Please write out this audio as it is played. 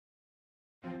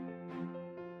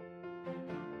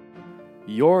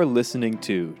You're listening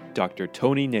to Dr.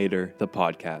 Tony Nader, the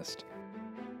podcast,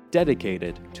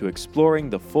 dedicated to exploring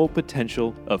the full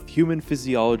potential of human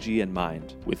physiology and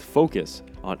mind, with focus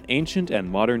on ancient and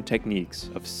modern techniques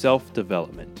of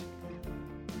self-development.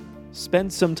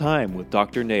 Spend some time with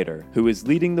Dr. Nader, who is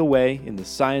leading the way in the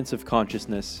science of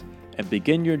consciousness, and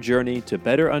begin your journey to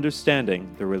better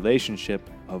understanding the relationship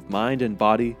of mind and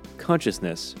body,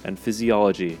 consciousness, and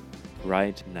physiology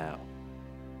right now.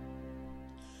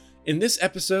 In this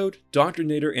episode, Dr.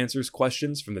 Nader answers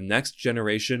questions from the next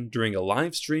generation during a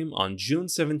live stream on June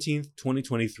 17,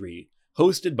 2023,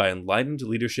 hosted by Enlightened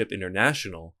Leadership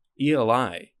International,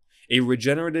 ELI, a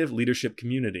regenerative leadership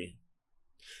community.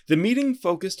 The meeting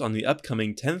focused on the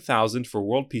upcoming 10,000 for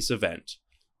World Peace event,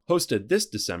 hosted this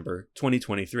December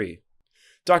 2023.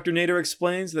 Dr. Nader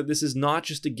explains that this is not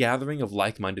just a gathering of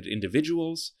like-minded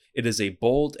individuals, it is a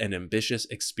bold and ambitious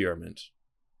experiment.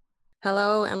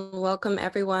 Hello and welcome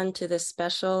everyone to this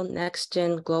special Next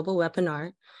Gen Global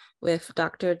Webinar with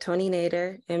Dr. Tony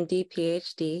Nader, MD,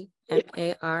 PhD,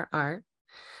 MARR.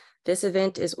 This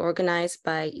event is organized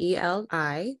by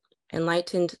ELI,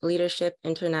 Enlightened Leadership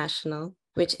International,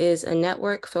 which is a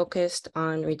network focused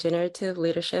on regenerative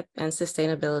leadership and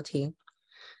sustainability.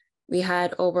 We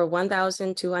had over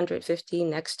 1,250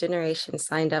 next generations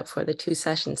signed up for the 2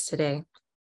 sessions today.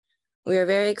 We are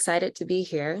very excited to be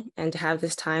here and to have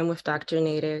this time with Dr.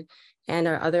 Nader and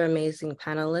our other amazing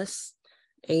panelists,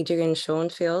 Adrian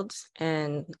Schoenfeld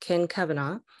and Ken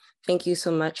Kavanaugh. Thank you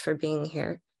so much for being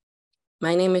here.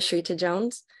 My name is Shrita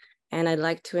Jones, and I'd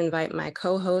like to invite my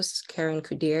co-host, Karen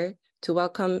Kudir, to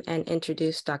welcome and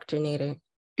introduce Dr. Nader.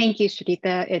 Thank you,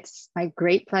 Shrita. It's my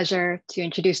great pleasure to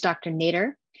introduce Dr.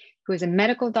 Nader, who is a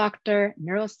medical doctor,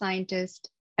 neuroscientist,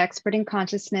 expert in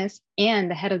consciousness, and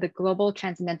the head of the Global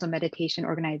Transcendental Meditation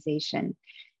Organization.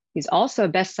 He's also a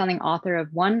best-selling author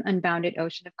of One Unbounded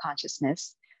Ocean of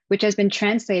Consciousness, which has been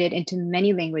translated into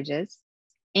many languages,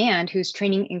 and whose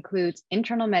training includes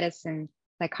internal medicine,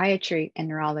 psychiatry, and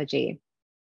neurology.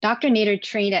 Dr. Nader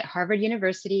trained at Harvard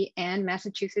University and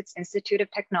Massachusetts Institute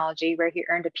of Technology, where he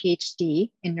earned a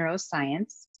PhD in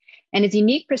neuroscience, and his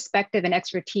unique perspective and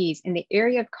expertise in the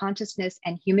area of consciousness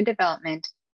and human development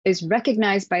is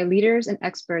recognized by leaders and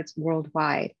experts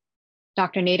worldwide.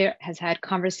 Dr. Nader has had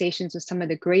conversations with some of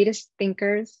the greatest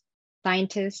thinkers,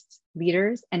 scientists,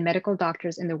 leaders, and medical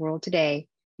doctors in the world today,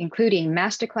 including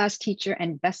masterclass teacher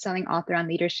and best-selling author on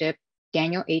leadership,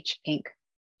 Daniel H. Pink,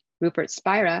 Rupert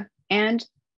Spira, and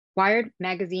Wired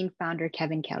magazine founder,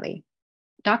 Kevin Kelly.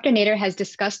 Dr. Nader has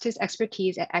discussed his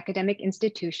expertise at academic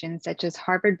institutions such as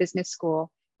Harvard Business School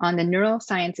on the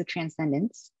neuroscience of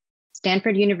transcendence,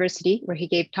 Stanford University, where he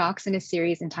gave talks in a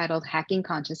series entitled Hacking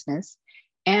Consciousness,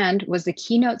 and was the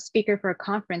keynote speaker for a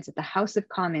conference at the House of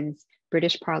Commons,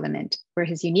 British Parliament, where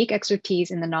his unique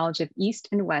expertise in the knowledge of East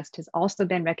and West has also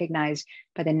been recognized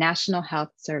by the National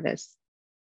Health Service.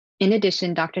 In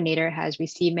addition, Dr. Nader has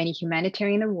received many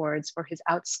humanitarian awards for his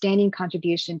outstanding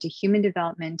contribution to human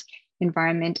development,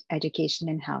 environment, education,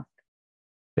 and health.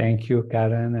 Thank you,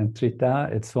 Karen and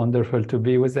Trita. It's wonderful to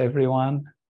be with everyone.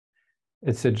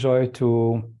 It's a joy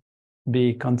to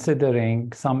be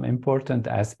considering some important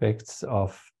aspects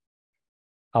of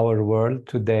our world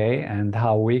today and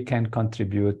how we can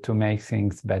contribute to make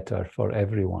things better for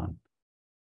everyone.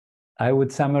 I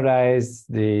would summarize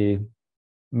the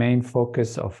main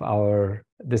focus of our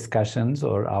discussions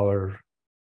or our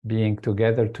being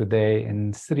together today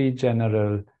in 3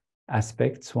 general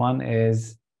aspects. One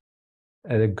is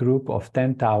a group of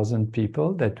 10,000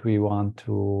 people that we want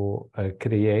to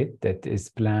create that is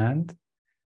planned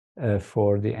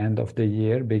for the end of the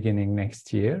year, beginning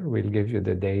next year. We'll give you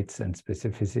the dates and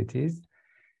specificities.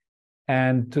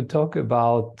 And to talk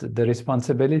about the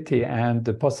responsibility and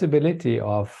the possibility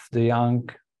of the young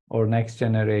or next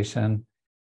generation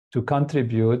to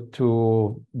contribute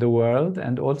to the world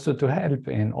and also to help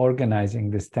in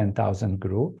organizing this 10,000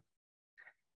 group,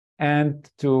 and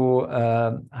to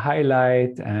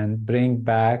highlight and bring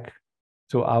back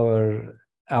to our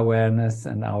awareness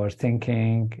and our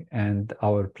thinking and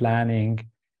our planning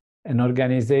an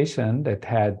organization that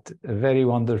had very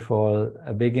wonderful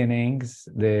beginnings,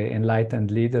 the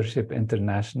Enlightened Leadership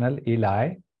International,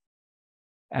 ELI,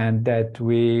 and that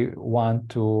we want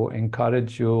to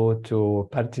encourage you to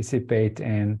participate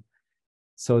in,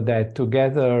 so that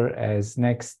together as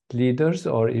next leaders,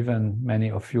 or even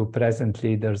many of you present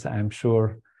leaders, I'm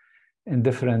sure, in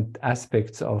different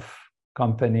aspects of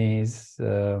companies,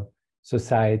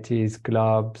 societies,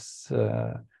 clubs,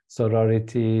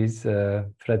 sororities,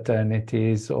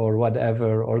 fraternities, or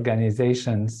whatever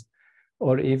organizations,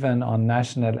 or even on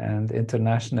national and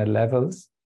international levels,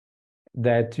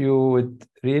 that you would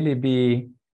really be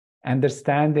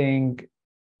understanding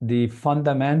the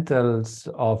fundamentals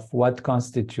of what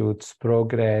constitutes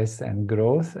progress and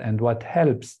growth, and what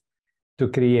helps to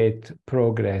create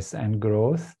progress and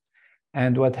growth,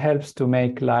 and what helps to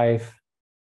make life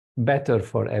better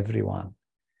for everyone,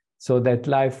 so that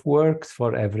life works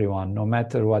for everyone, no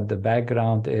matter what the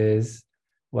background is,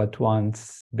 what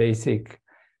one's basic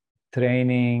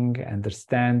training,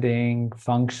 understanding,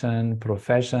 function,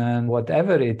 profession,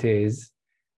 whatever it is.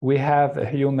 We have a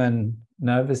human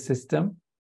nervous system,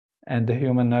 and the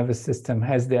human nervous system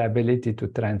has the ability to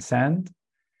transcend,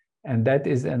 and that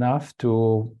is enough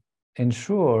to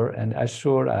ensure and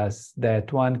assure us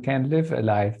that one can live a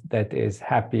life that is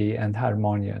happy and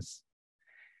harmonious.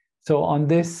 So on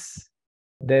this,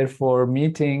 therefore,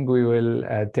 meeting, we will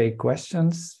take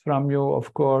questions from you,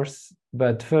 of course,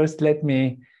 but first let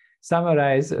me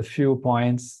summarize a few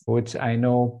points, which I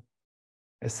know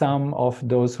some of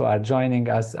those who are joining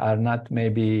us are not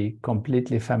maybe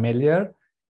completely familiar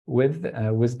with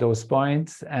those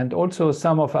points. And also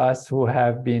some of us who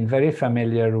have been very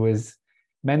familiar with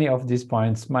many of these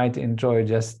points might enjoy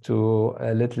just to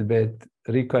a little bit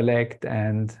recollect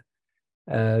and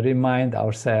remind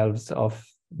ourselves of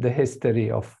the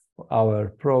history of our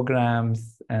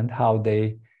programs and how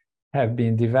they have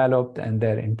been developed and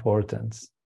their importance.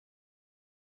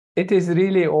 It is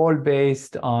really all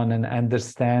based on an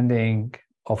understanding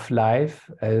of life,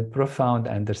 a profound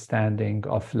understanding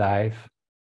of life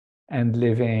and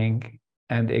living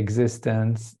and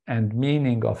existence and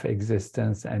meaning of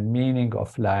existence and meaning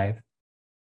of life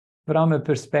from a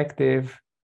perspective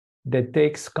that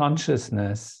takes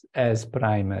consciousness as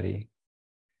primary.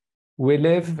 We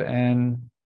live in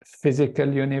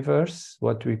physical universe,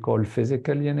 what we call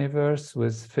physical universe,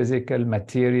 with physical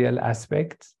material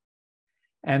aspects.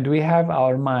 And we have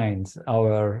our minds,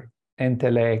 our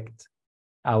intellect,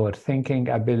 our thinking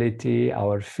ability,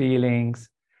 our feelings,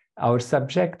 our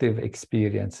subjective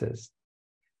experiences,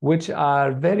 which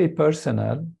are very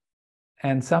personal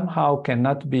and somehow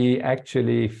cannot be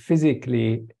actually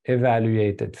physically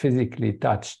evaluated, physically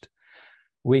touched.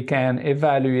 We can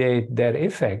evaluate their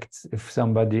effects if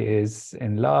somebody is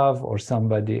in love, or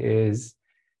somebody is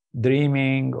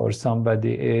dreaming, or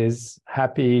somebody is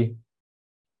happy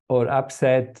or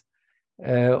upset,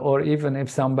 or even if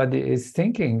somebody is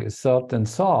thinking certain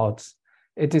thoughts.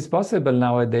 It is possible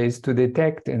nowadays to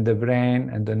detect in the brain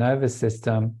and the nervous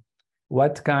system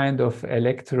what kind of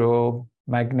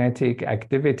electromagnetic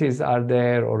activities are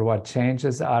there, or what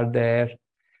changes are there.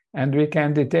 And we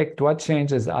can detect what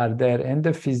changes are there in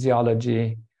the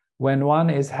physiology when one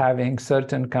is having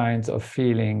certain kinds of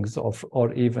feelings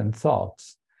or even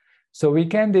thoughts. So we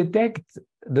can detect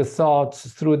the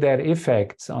thoughts through their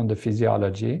effects on the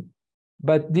physiology,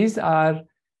 but these are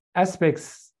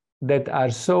aspects that are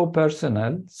so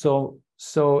personal,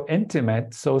 so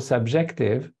intimate, so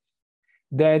subjective,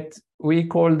 that we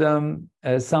call them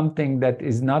something that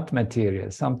is not material,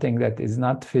 something that is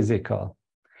not physical.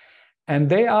 And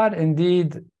they are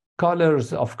indeed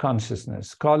colors of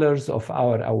consciousness, colors of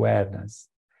our awareness.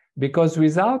 Because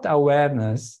without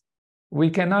awareness, we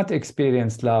cannot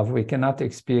experience love, we cannot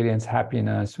experience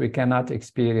happiness, we cannot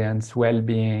experience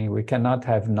well-being, we cannot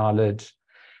have knowledge,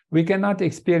 we cannot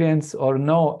experience or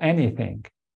know anything.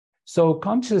 So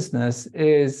consciousness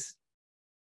is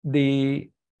the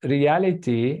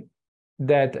reality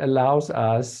that allows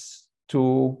us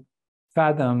to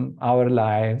fathom our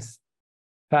lives,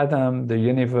 fathom the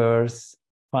universe,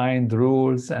 find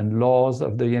rules and laws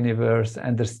of the universe,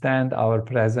 understand our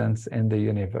presence in the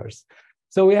universe.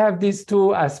 So we have these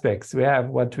two aspects. We have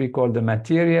what we call the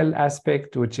material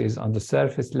aspect, which is on the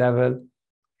surface level,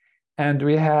 and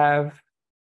we have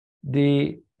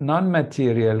the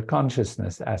non-material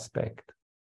consciousness aspect.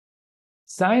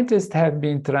 Scientists have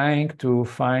been trying to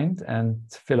find, and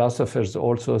philosophers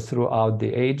also throughout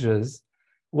the ages,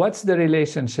 what's the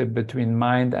relationship between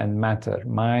mind and matter,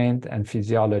 mind and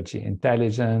physiology,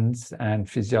 intelligence and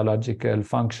physiological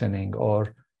functioning,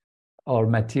 or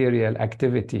material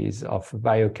activities of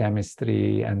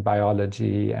biochemistry and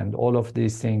biology and all of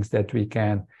these things that we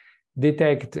can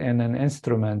detect in an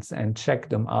instruments and check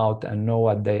them out and know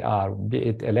what they are, be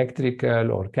it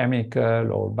electrical or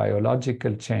chemical or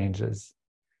biological changes.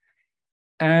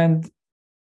 And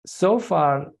so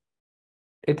far,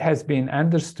 it has been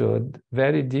understood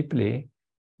very deeply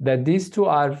that these two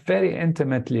are very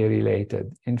intimately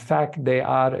related. In fact, they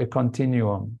are a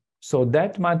continuum. So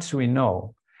that much we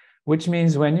know, which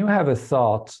means when you have a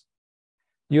thought,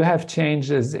 you have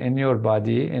changes in your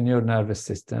body, in your nervous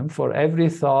system. For every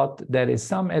thought, there is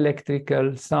some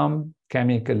electrical, some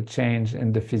chemical change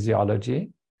in the physiology.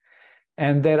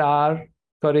 And there are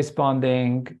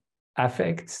corresponding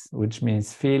affects, which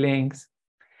means feelings,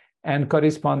 and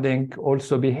corresponding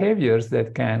also behaviors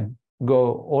that can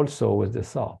go also with the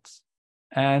thoughts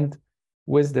and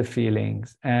with the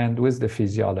feelings and with the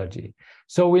physiology.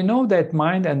 So we know that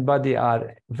mind and body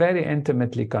are very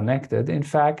intimately connected. In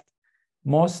fact,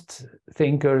 most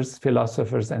thinkers,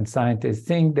 philosophers, and scientists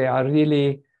think they are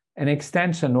really an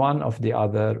extension one of the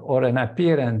other, or an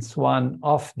appearance one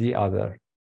of the other.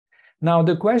 Now,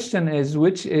 the question is,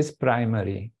 which is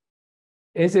primary?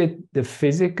 Is it the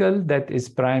physical that is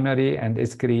primary and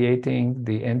is creating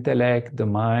the intellect, the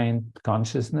mind,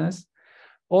 consciousness?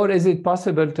 Or is it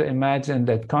possible to imagine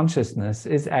that consciousness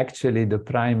is actually the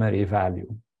primary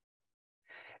value?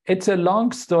 It's a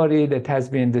long story that has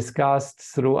been discussed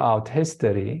throughout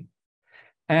history.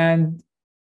 And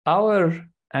our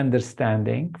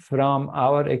understanding from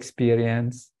our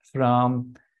experience,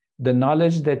 from the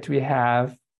knowledge that we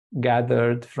have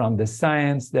gathered, from the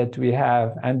science that we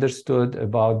have understood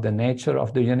about the nature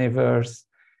of the universe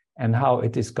and how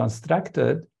it is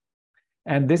constructed.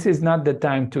 And this is not the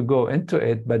time to go into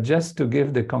it, but just to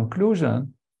give the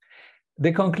conclusion.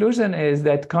 The conclusion is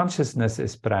that consciousness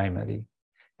is primary.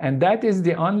 And that is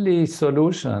the only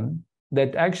solution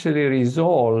that actually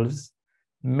resolves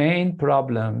main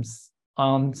problems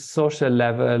on social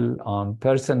level, on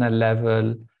personal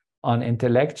level, on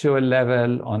intellectual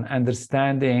level, on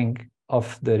understanding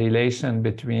of the relation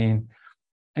between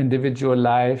individual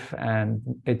life and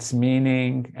its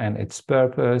meaning and its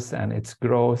purpose and its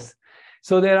growth.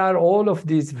 So there are all of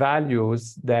these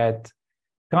values that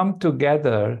come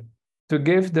together to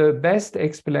give the best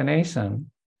explanation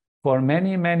for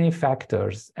many, many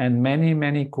factors and many,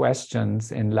 many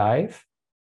questions in life,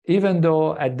 even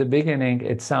though at the beginning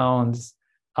it sounds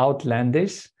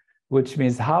outlandish, which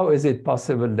means how is it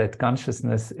possible that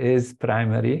consciousness is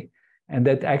primary and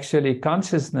that actually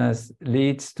consciousness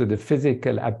leads to the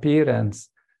physical appearance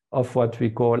of what we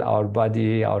call our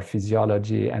body, our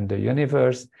physiology, and the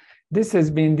universe. This has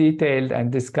been detailed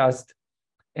and discussed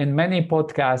in many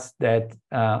podcasts that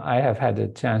I have had a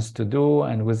chance to do,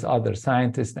 and with other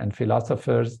scientists and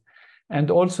philosophers,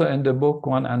 and also in the book,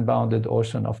 One Unbounded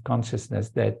Ocean of Consciousness,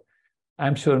 that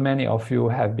I'm sure many of you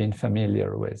have been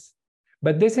familiar with.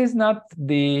 But this is not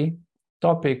the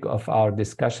topic of our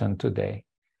discussion today.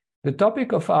 The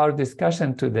topic of our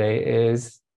discussion today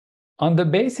is, on the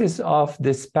basis of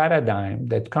this paradigm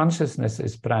that consciousness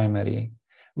is primary,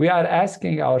 we are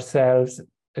asking ourselves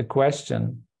a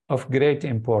question of great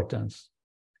importance.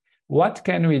 What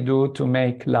can we do to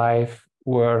make life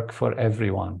work for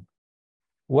everyone?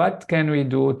 What can we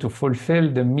do to fulfill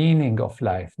the meaning of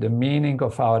life, the meaning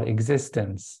of our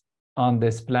existence on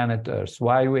this planet Earth,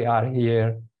 why we are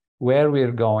here, where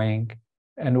we're going,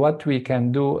 and what we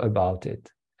can do about it?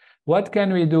 What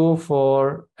can we do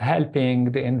for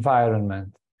helping the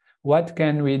environment? What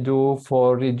can we do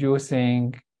for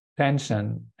reducing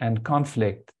tension and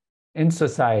conflict in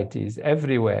societies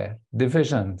everywhere,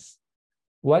 divisions?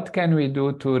 What can we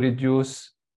do to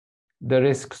reduce the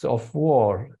risks of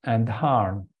war and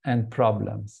harm and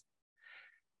problems?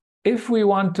 If we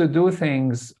want to do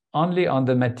things only on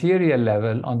the material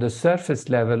level, on the surface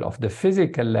level of the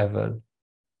physical level,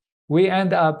 we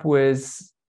end up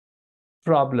with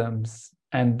problems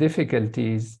and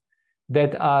difficulties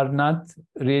that are not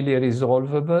really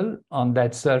resolvable on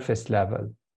that surface level.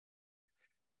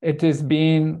 It is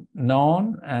being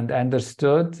known and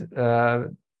understood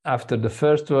after the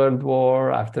First World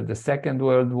War, after the Second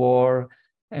World War,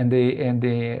 in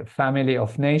the family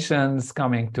of nations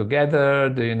coming together,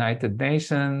 the United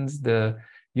Nations, the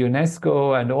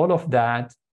UNESCO, and all of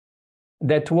that,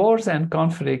 that wars and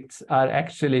conflicts are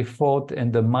actually fought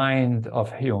in the mind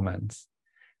of humans.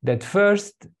 That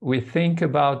first we think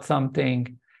about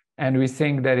something and we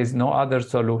think there is no other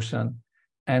solution,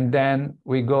 and then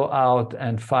we go out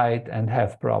and fight and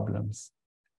have problems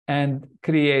and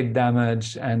create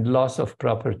damage and loss of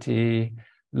property,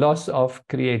 loss of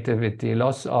creativity,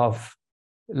 loss of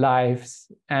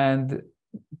lives, and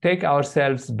take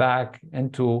ourselves back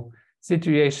into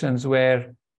situations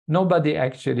where nobody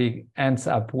actually ends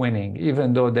up winning,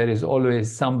 even though there is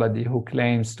always somebody who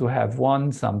claims to have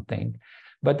won something.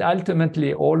 But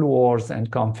ultimately, all wars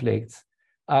and conflicts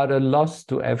are a loss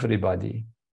to everybody.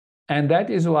 And that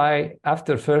is why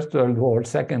after First World War,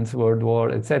 Second World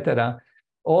War, etc.,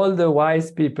 all the wise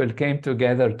people came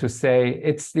together to say,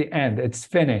 it's the end, it's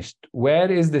finished.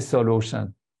 Where is the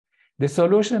solution? The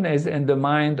solution is in the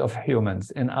mind of humans,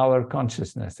 in our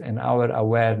consciousness, in our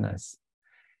awareness.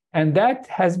 And that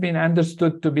has been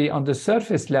understood to be on the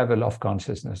surface level of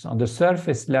consciousness, on the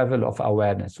surface level of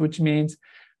awareness, which means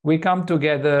We come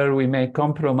together, we make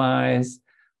compromise,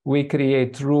 we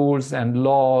create rules and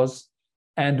laws,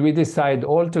 and we decide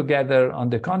all together on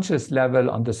the conscious level,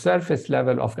 on the surface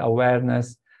level of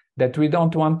awareness, that we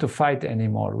don't want to fight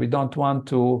anymore. We don't want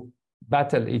to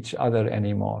battle each other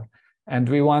anymore. And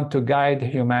we want to guide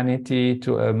humanity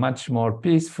to a much more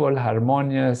peaceful,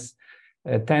 harmonious,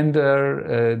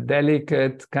 tender,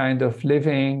 delicate kind of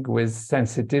living with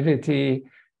sensitivity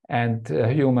and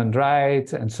human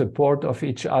rights and support of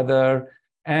each other,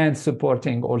 and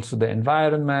supporting also the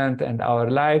environment and our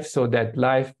life, so that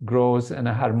life grows in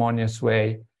a harmonious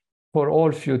way for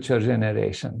all future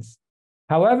generations.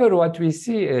 However, what we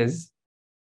see is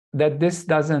that this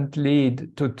doesn't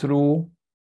lead to true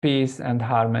peace and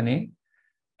harmony.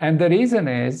 And the reason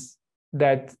is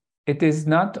that it is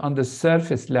not on the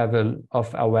surface level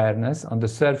of awareness, on the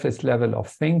surface level of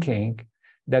thinking,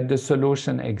 that the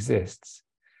solution exists.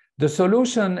 The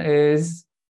solution is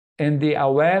in the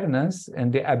awareness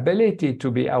and the ability to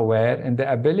be aware and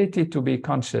the ability to be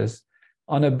conscious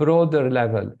on a broader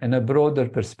level, in a broader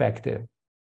perspective.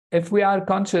 If we are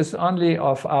conscious only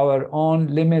of our own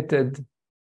limited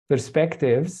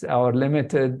perspectives, our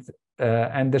limited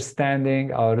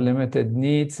understanding, our limited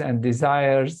needs and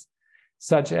desires,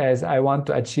 such as I want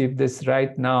to achieve this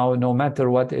right now, no matter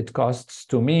what it costs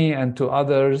to me and to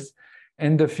others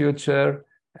in the future,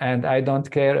 and I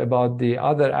don't care about the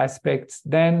other aspects,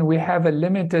 then we have a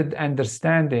limited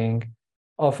understanding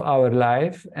of our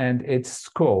life and its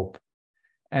scope.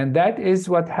 And that is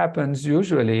what happens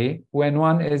usually when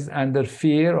one is under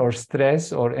fear or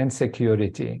stress or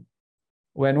insecurity.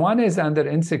 When one is under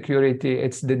insecurity,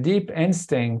 it's the deep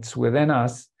instincts within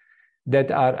us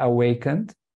that are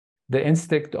awakened, the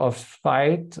instinct of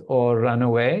fight or run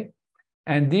away.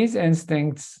 And these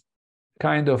instincts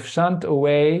kind of shunt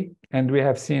away, and we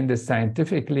have seen this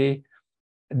scientifically,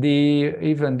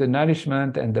 even the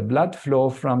nourishment and the blood flow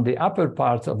from the upper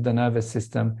parts of the nervous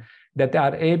system that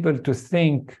are able to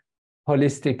think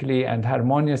holistically and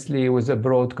harmoniously with a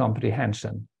broad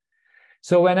comprehension.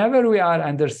 So whenever we are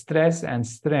under stress and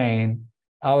strain,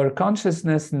 our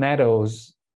consciousness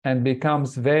narrows and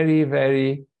becomes very,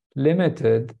 very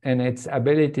limited in its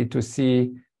ability to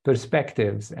see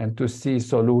perspectives and to see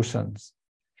solutions.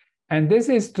 And this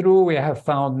is true, we have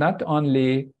found, not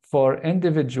only for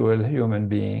individual human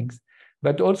beings,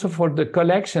 but also for the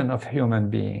collection of human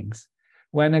beings.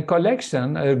 When a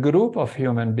collection, a group of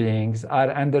human beings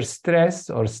are under stress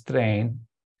or strain,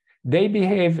 they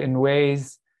behave in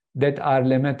ways that are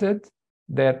limited,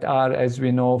 that are, as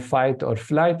we know, fight or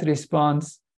flight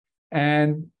response,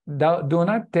 and do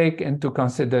not take into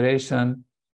consideration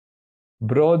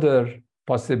broader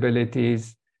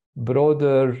possibilities,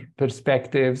 broader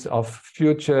perspectives of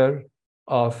future,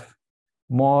 of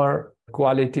more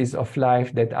qualities of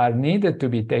life that are needed to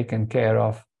be taken care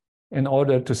of in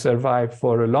order to survive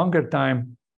for a longer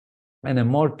time and a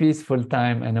more peaceful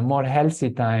time and a more healthy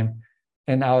time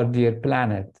in our dear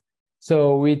planet.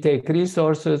 So we take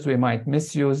resources, we might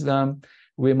misuse them,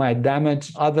 we might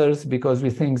damage others because we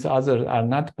think others are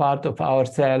not part of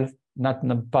ourselves, not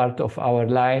part of our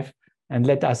life, and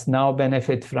let us now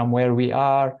benefit from where we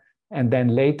are, and then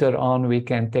later on we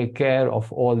can take care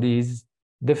of all these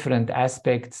different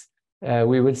aspects.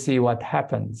 We will see what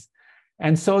happens.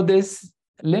 And so this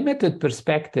limited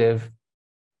perspective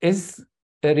is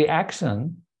a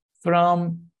reaction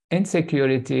from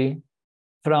insecurity,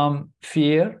 from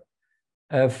fear,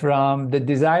 from the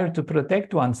desire to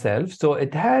protect oneself. So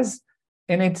it has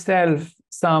in itself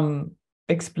some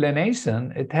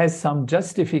explanation, it has some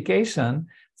justification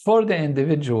for the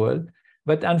individual.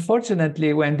 But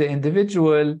unfortunately, when the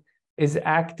individual is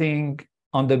acting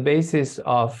on the basis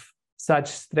of such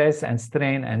stress and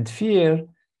strain and fear,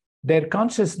 their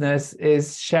consciousness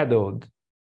is shadowed,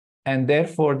 and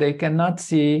therefore they cannot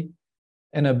see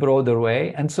in a broader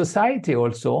way. And society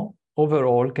also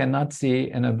overall cannot see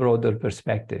in a broader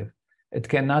perspective. It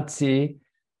cannot see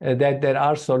that there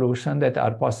are solutions that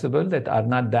are possible, that are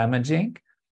not damaging,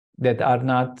 that are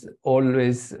not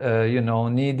always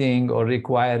needing or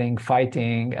requiring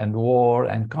fighting and war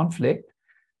and conflict,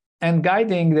 and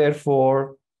guiding,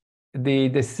 therefore, the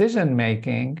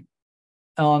decision-making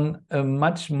on a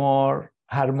much more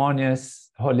harmonious,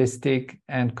 holistic,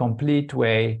 and complete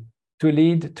way to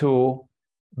lead to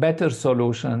better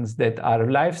solutions that are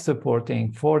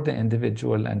life-supporting for the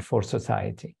individual and for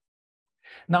society.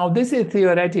 Now, this is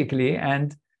theoretically,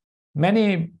 and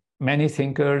many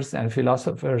thinkers and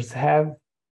philosophers have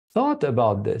thought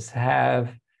about this,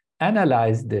 have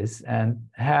analyzed this, and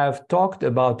have talked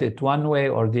about it one way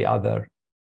or the other.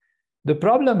 The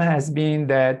problem has been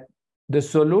that the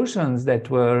solutions that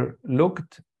were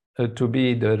looked to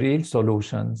be the real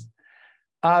solutions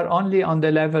are only on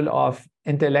the level of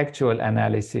intellectual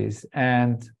analysis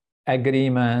and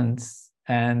agreements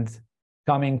and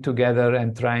coming together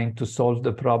and trying to solve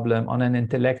the problem on an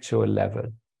intellectual level.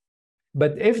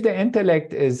 But if the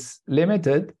intellect is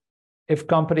limited, if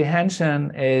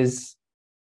comprehension is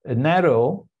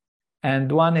narrow,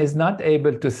 and one is not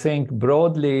able to think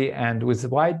broadly and with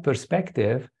wide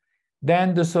perspective,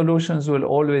 then the solutions will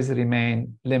always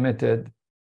remain limited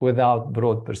without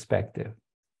broad perspective.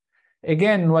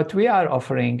 Again, what we are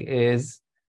offering is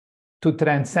to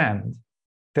transcend.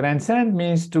 Transcend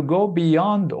means to go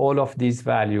beyond all of these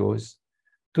values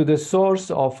to the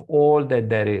source of all that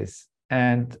there is.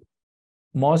 And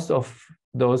most of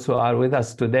those who are with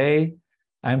us today,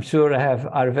 I'm sure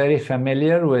are very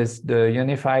familiar with the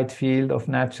unified field of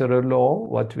natural law,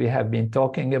 what we have been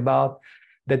talking about,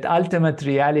 that ultimate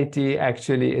reality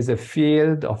actually is a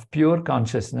field of pure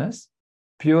consciousness,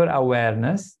 pure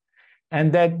awareness,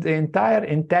 and that the entire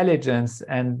intelligence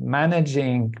and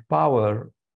managing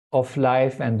power of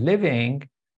life and living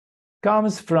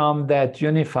comes from that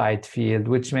unified field,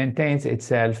 which maintains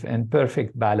itself in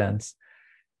perfect balance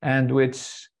and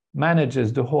which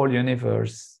manages the whole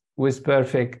universe with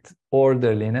perfect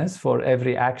orderliness. For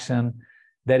every action,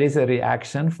 there is a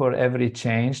reaction. For every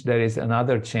change, there is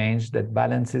another change that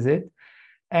balances it.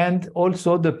 And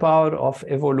also the power of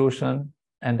evolution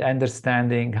and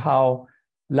understanding how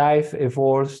life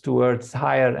evolves towards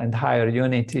higher and higher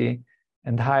unity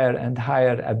and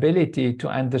higher ability to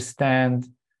understand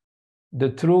the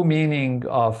true meaning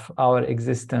of our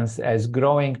existence as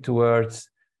growing towards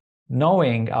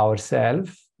knowing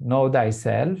ourselves, know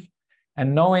thyself,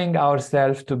 and knowing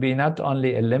ourselves to be not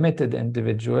only a limited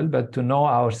individual, but to know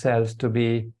ourselves to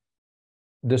be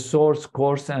the source,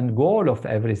 course, and goal of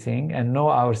everything, and know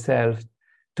ourselves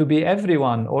to be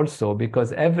everyone also,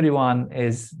 because everyone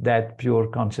is that pure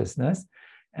consciousness.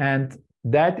 And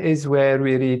that is where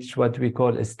we reach what we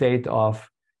call a state of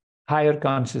higher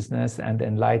consciousness and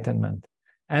enlightenment.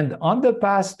 And on the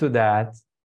path to that,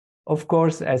 of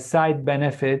course, as side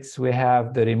benefits, we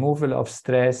have the removal of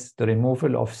stress, the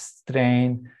removal of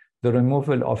strain, the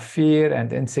removal of fear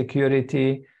and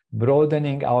insecurity,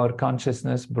 broadening our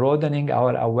consciousness, broadening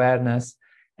our awareness,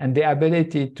 and the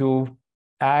ability to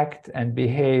act and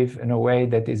behave in a way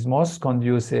that is most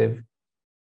conducive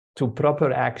to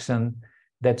proper action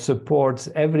that supports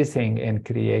everything in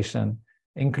creation,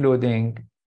 including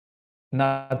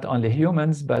not only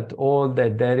humans, but all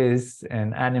that there is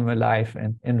in animal life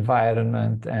and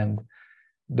environment and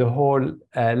the whole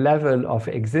level of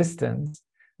existence,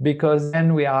 because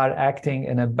then we are acting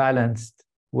in a balanced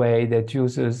way that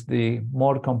uses the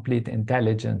more complete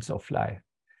intelligence of life.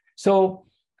 So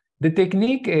the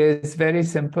technique is very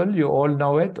simple. You all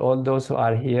know it. All those who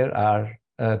are here are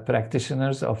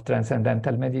practitioners of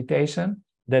transcendental meditation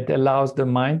that allows the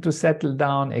mind to settle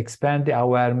down, expand the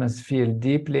awareness, feel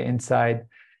deeply inside,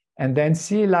 and then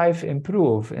see life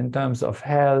improve in terms of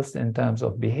health, in terms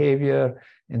of behavior,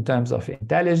 in terms of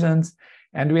intelligence.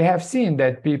 And we have seen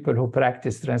that people who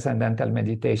practice transcendental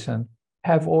meditation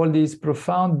have all these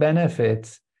profound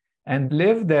benefits and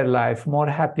live their life more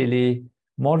happily,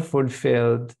 more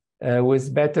fulfilled,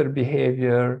 with better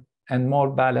behavior and more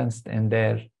balanced in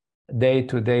their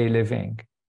day-to-day living.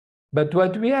 But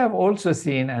what we have also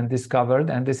seen and discovered,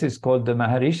 and this is called the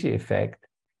Maharishi effect,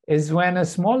 is when a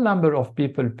small number of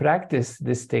people practice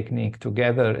this technique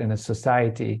together in a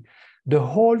society, the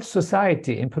whole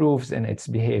society improves in its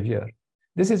behavior.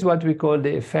 This is what we call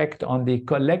the effect on the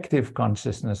collective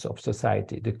consciousness of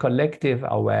society, the collective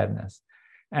awareness.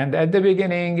 And at the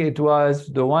beginning, it was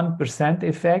the 1%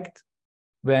 effect.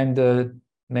 When the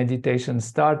meditation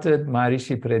started,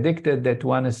 Maharishi predicted that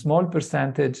when a small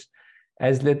percentage,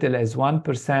 as little as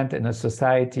 1% in a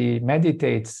society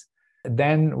meditates,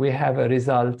 then we have a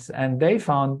result. And they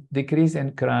found decrease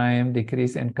in crime,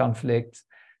 decrease in conflicts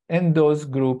in those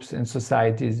groups, in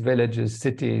societies, villages,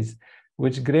 cities,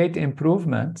 with great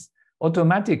improvements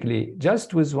automatically,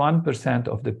 just with 1%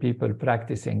 of the people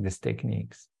practicing these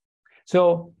techniques.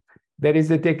 So there is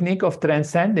the technique of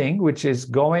transcending, which is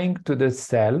going to the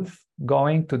self,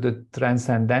 going to the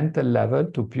transcendental level,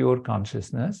 to pure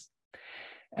consciousness.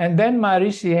 And then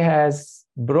Maharishi has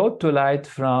brought to light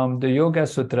from the Yoga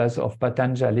Sutras of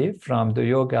Patanjali, from the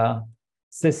yoga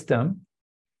system,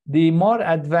 the more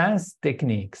advanced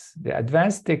techniques, the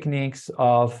advanced techniques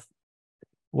of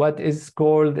what is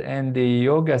called in the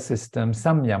yoga system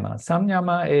samyama.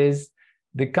 Samyama is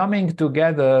the coming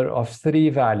together of three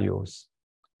values.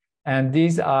 And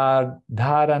these are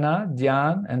dharana,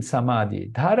 dhyan, and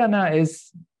samadhi. Dharana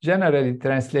is generally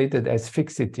translated as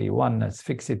fixity, oneness,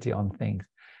 fixity on things.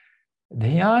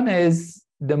 Dhyan is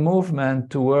the movement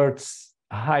towards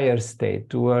a higher state,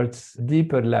 towards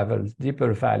deeper levels,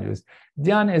 deeper values.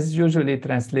 Dhyan is usually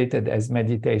translated as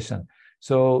meditation.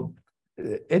 So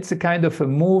it's a kind of a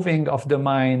moving of the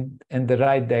mind in the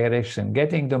right direction,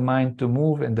 getting the mind to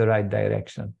move in the right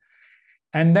direction.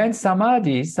 And then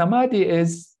samadhi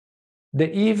is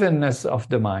the evenness of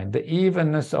the mind, the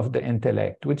evenness of the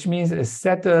intellect, which means a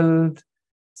settled,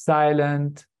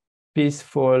 silent,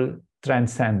 peaceful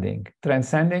transcending.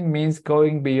 Transcending means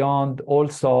going beyond all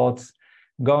thoughts,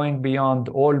 going beyond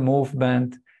all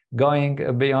movement,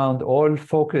 going beyond all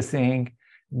focusing,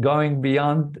 going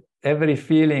beyond every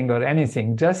feeling or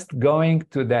anything, just going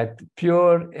to that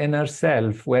pure inner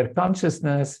self where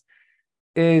consciousness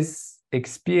is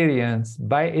experienced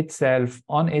by itself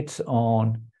on its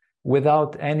own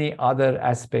without any other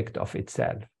aspect of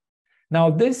itself. Now,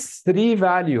 these three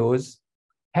values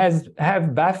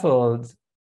have baffled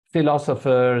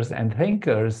philosophers and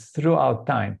thinkers throughout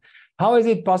time. How is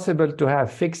it possible to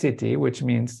have fixity, which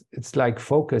means it's like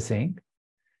focusing?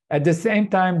 At the same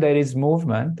time, there is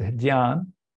movement, dhyan,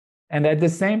 and at the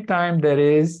same time, there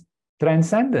is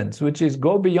transcendence, which is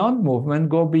go beyond movement,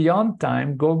 go beyond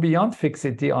time, go beyond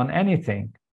fixity on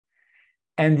anything.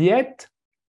 And yet,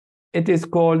 it is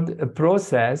called a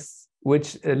process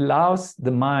which allows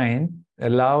the mind,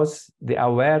 allows the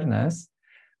awareness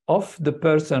of the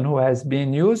person who has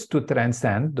been used to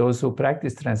transcend, those who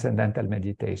practice transcendental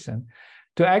meditation,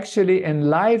 to actually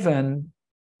enliven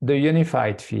the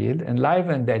unified field,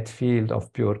 enliven that field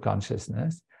of pure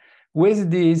consciousness with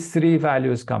these three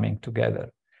values coming together.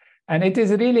 And it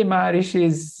is really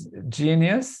Maharishi's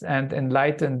genius and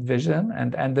enlightened vision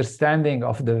and understanding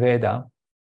of the Veda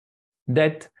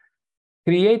that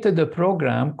created a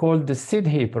program called the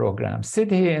Siddhi program.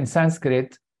 Siddhi in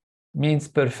Sanskrit means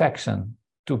perfection,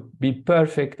 to be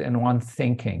perfect in one's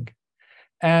thinking.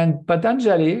 And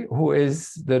Patanjali, who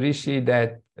is the rishi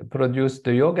that produced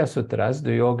the Yoga Sutras,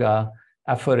 the yoga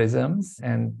aphorisms,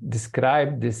 and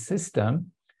described this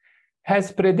system,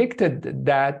 has predicted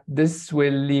that this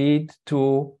will lead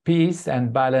to peace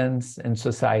and balance in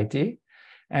society,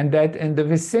 and that in the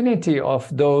vicinity of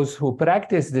those who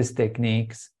practice these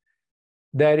techniques,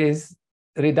 there is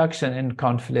reduction in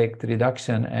conflict,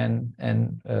 reduction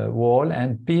in war,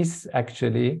 and peace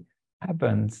actually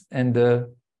happens in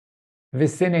the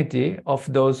vicinity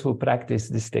of those who practice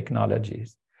these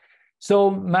technologies.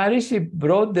 So Maharishi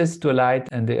brought this to light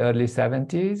in the early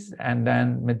 70s and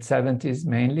then mid-70s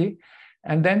mainly,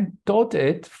 and then taught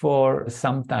it for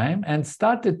some time and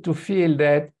started to feel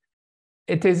that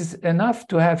it is enough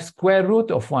to have square root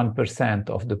of 1%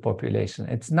 of the population.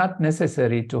 It's not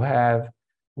necessary to have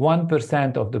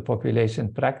 1% of the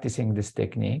population practicing this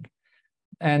technique.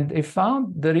 And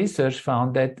the research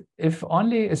found that if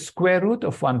only a square root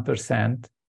of 1%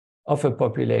 of a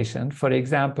population, for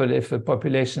example, if a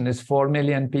population is 4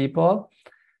 million people,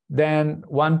 then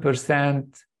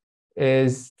 1%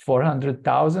 is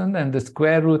 400,000, and the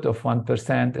square root of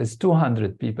 1% is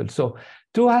 200 people. So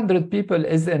 200 people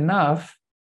is enough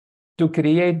to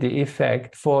create the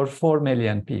effect for 4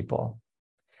 million people.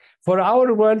 For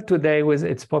our world today, with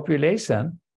its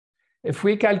population, if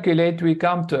we calculate, we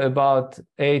come to about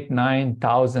 8,000 to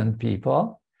 9,000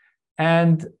 people.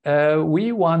 And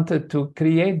we wanted to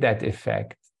create that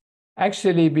effect.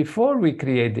 Actually, before we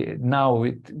create it, now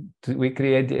we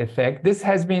create the effect, this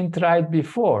has been tried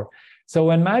before. So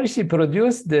when Maharishi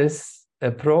produced this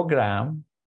program,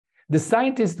 the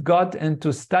scientists got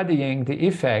into studying the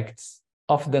effects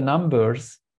of the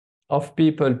numbers of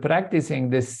people practicing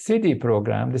this Siddhi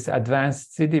program, this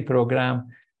advanced Siddhi program,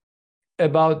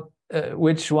 about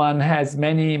which one has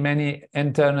many, many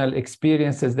internal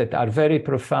experiences that are very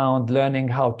profound, learning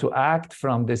how to act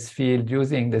from this field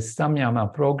using the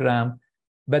Samyama program,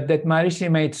 but that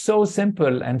Maharishi made so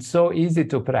simple and so easy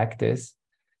to practice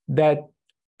that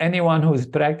anyone who's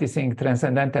practicing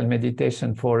transcendental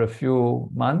meditation for a few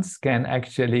months can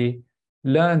actually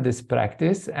learn this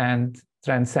practice and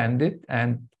transcend it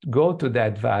and go to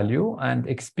that value and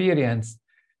experience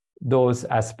those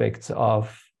aspects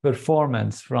of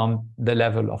performance from the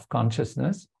level of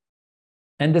consciousness.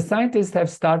 And the scientists have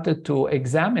started to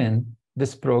examine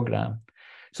this program.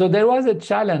 So there was a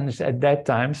challenge at that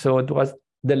time, so it was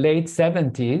the late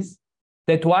 70s,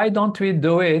 that why don't we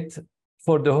do it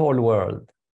for the whole world?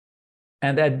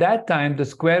 And at that time, the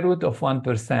square root of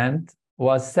 1%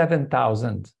 was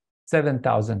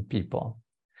 7,000 people.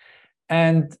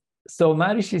 And so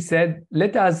Maharishi said,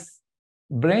 let us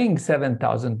bring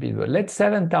 7,000 people. Let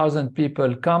 7,000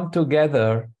 people come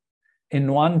together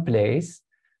in one place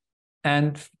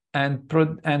and and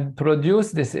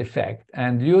produce this effect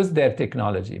and use their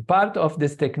technology. Part of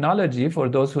this technology, for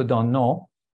those who don't know,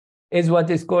 is what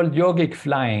is called yogic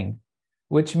flying,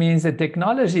 which means a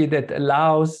technology that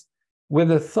allows, with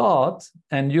a thought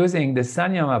and using the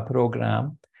Sanyama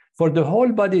program, for the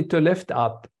whole body to lift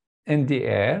up in the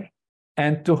air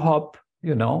and to hop.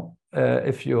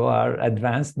 If you are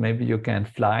advanced, maybe you can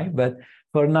fly, but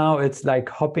for now it's like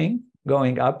hopping,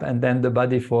 going up, and then the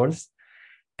body falls.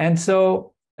 And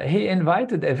so he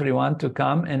invited everyone to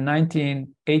come in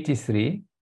 1983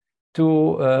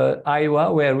 to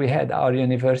Iowa, where we had our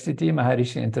university,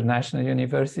 Maharishi International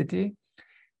University.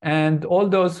 And all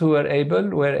those who were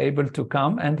able to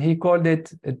come, and he called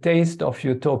it a taste of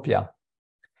utopia.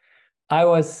 I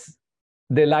was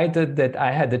delighted that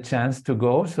I had a chance to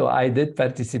go, so I did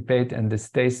participate in this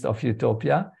taste of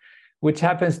utopia, which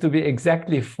happens to be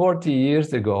exactly 40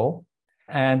 years ago.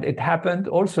 And it happened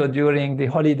also during the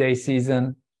holiday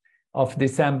season of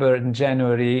December and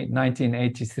January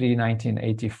 1983,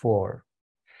 1984.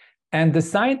 And the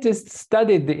scientists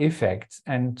studied the effects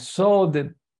and saw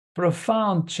the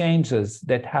profound changes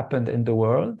that happened in the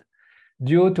world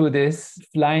due to this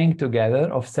flying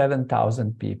together of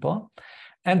 7,000 people.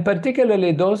 And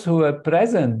particularly those who were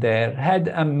present there had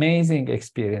amazing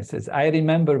experiences. I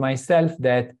remember myself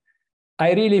that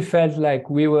I really felt like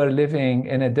we were living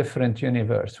in a different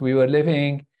universe. We were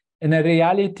living in a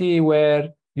reality where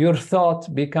your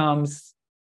thought becomes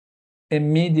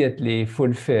immediately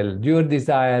fulfilled. Your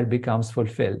desire becomes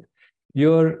fulfilled.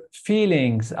 Your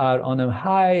feelings are on a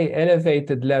high,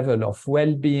 elevated level of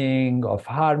well-being, of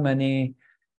harmony,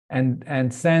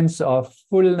 and sense of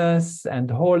fullness and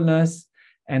wholeness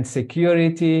and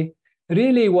security.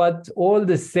 Really what all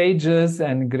the sages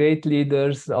and great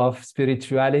leaders of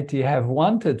spirituality have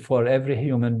wanted for every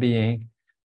human being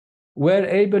were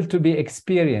able to be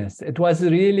experienced. It was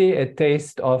really a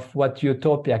taste of what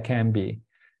utopia can be,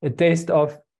 a taste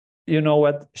of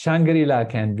what Shangri-La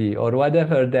can be, or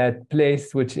whatever that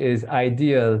place which is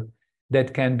ideal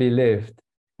that can be lived.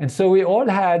 And so we all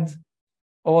had,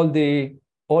 all the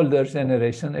older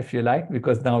generation, if you like,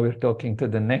 because now we're talking to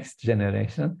the next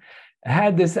generation,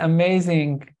 had this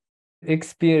amazing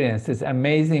experience, this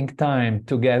amazing time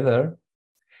together.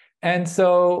 And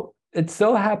so it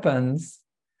so happens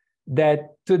that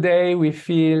today we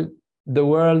feel the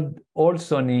world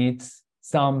also needs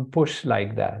some push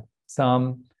like that,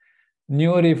 some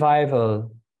new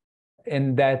revival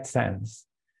in that sense.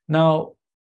 Now,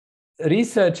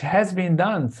 research has been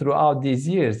done throughout these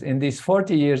years. In these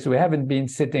 40 years, we haven't been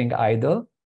sitting idle.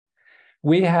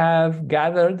 We have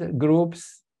gathered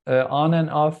groups on and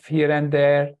off here and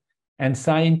there, and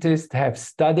scientists have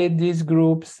studied these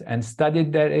groups and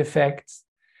studied their effects,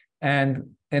 and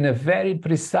in a very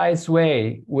precise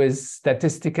way with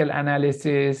statistical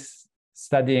analysis,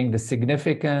 studying the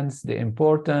significance, the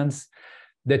importance,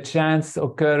 the chance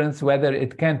occurrence, whether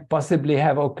it can possibly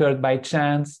have occurred by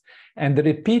chance, and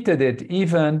repeated it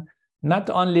even not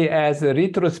only as a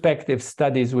retrospective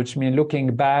studies, which mean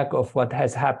looking back of what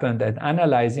has happened and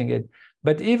analyzing it,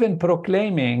 but even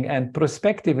proclaiming and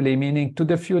prospectively, meaning to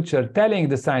the future, telling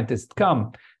the scientists,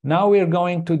 come, now we're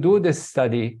going to do this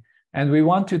study, and we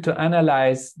want you to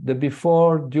analyze the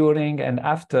before, during, and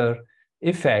after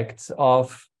effects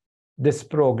of this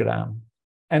program.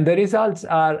 And the results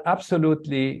are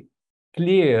absolutely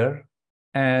clear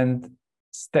and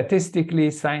statistically,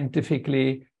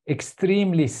 scientifically,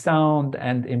 extremely sound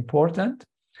and important.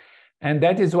 And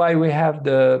that is why we have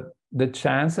the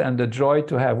chance and the joy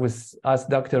to have with us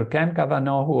Dr. Ken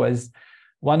Cavanaugh, who is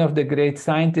one of the great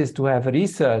scientists who have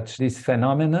researched this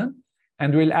phenomenon.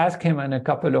 And we'll ask him in a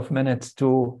couple of minutes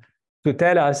to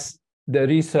tell us the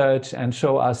research and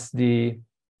show us the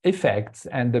effects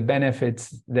and the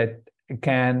benefits that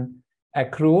can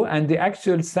accrue, and the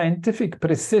actual scientific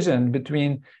precision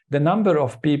between the number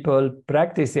of people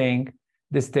practicing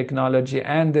this technology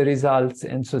and the results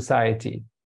in society.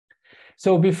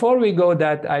 So before we go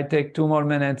that, I take 2 more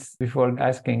minutes before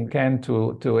asking Ken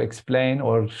to explain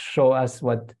or show us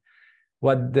what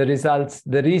the results,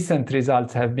 the recent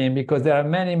results have been, because there are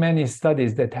many, many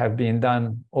studies that have been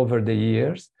done over the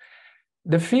years.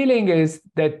 The feeling is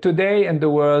that today in the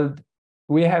world,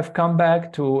 we have come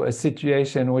back to a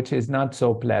situation which is not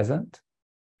so pleasant.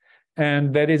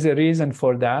 And there is a reason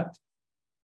for that.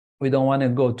 We don't want to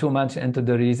go too much into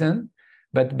the reason,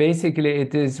 but basically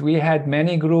it is, we had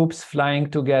many groups flying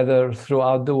together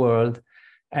throughout the world.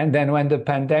 And then when the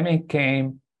pandemic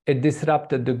came, it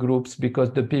disrupted the groups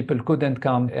because the people couldn't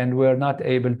come and were not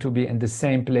able to be in the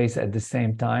same place at the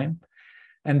same time.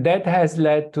 And that has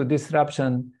led to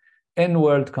disruption in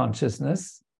world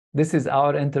consciousness. This is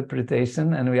our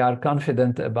interpretation, and we are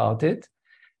confident about it.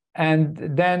 And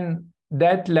then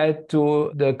that led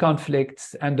to the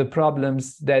conflicts and the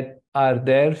problems that are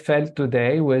there felt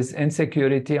today with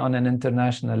insecurity on an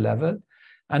international level,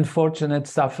 unfortunate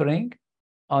suffering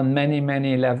on many,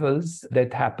 many levels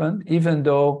that happened, even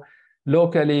though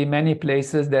locally, many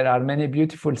places, there are many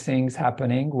beautiful things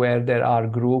happening where there are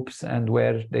groups and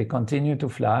where they continue to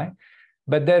fly,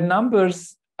 but their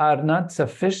numbers are not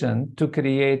sufficient to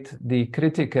create the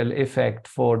critical effect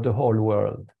for the whole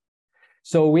world.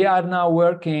 So we are now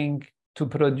working to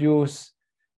produce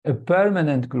a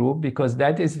permanent group because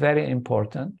that is very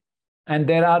important. And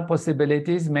there are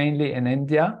possibilities, mainly in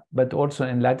India, but also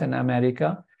in Latin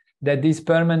America, that these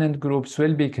permanent groups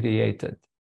will be created.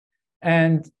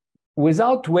 And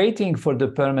without waiting for the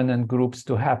permanent groups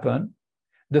to happen,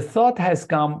 the thought has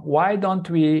come, why don't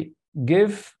we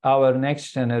give our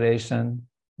next generation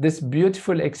this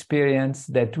beautiful experience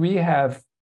that we have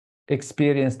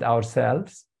experienced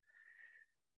ourselves,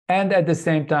 and at the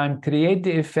same time create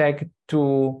the effect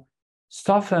to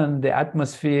soften the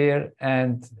atmosphere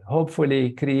and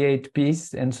hopefully create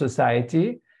peace in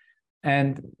society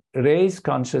and raise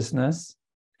consciousness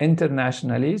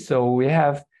internationally. So we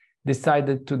have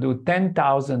decided to do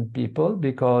 10,000 people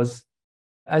because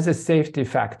as a safety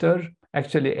factor,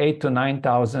 actually 8,000 to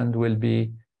 9,000 will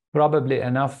be probably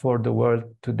enough for the world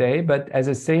today, but as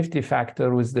a safety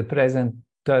factor with the present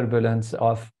turbulence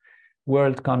of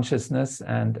world consciousness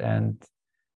and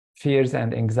fears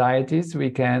and anxieties, we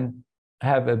can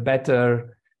have a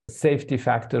better safety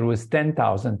factor with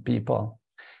 10,000 people.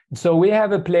 So we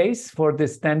have a place for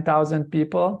this 10,000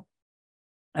 people.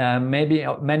 Maybe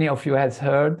many of you has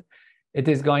heard it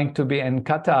is going to be in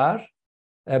Qatar,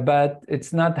 but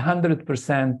it's not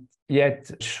 100%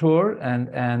 yet sure.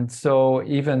 And so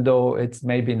even though it's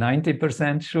maybe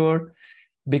 90% sure,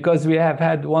 because we have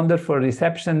had wonderful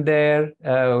reception there,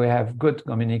 we have good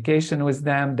communication with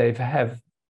them. They have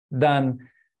done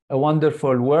a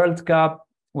wonderful World Cup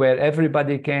where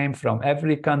everybody came from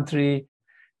every country,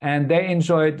 and they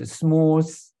enjoyed smooth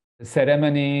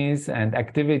ceremonies and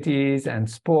activities and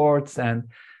sports and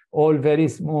all very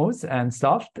smooth and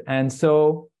soft. And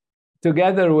so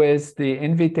together with the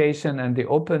invitation and the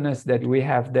openness that we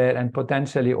have there, and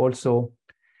potentially also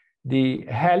the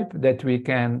help that we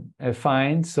can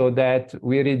find so that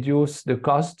we reduce the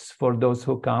costs for those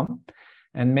who come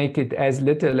and make it as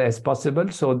little as possible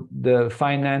so the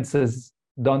finances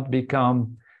don't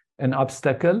become an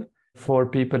obstacle for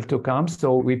people to come.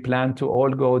 So we plan to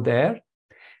all go there.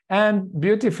 And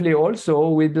beautifully also,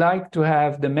 we'd like to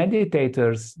have the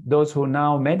meditators, those who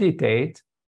now meditate,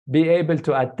 be able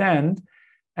to attend.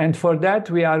 And for that,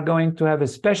 we are going to have a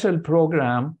special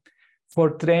program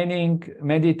for training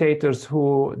meditators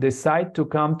who decide to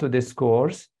come to this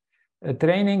course,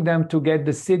 training them to get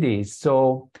the siddhis.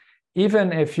 So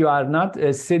even if you are not a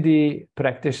siddhi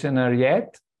practitioner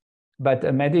yet, but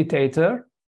a meditator,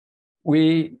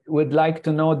 we would like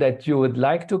to know that you would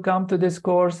like to come to this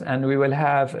course, and we will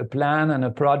have a plan and a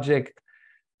project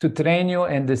to train you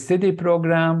in the siddhi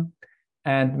program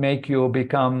and make you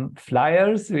become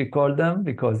flyers, we call them,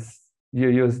 because you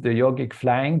use the yogic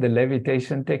flying, the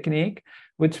levitation technique,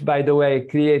 which, by the way,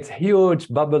 creates huge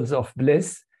bubbles of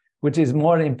bliss, which is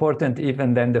more important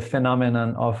even than the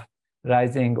phenomenon of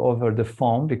rising over the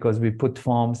foam, because we put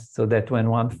foams so that when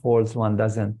one falls, one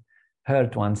doesn't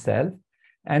hurt oneself.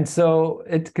 And so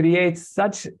it creates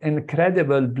such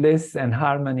incredible bliss and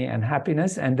harmony and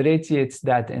happiness and radiates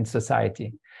that in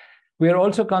society. We are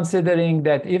also considering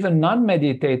that even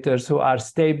non-meditators who are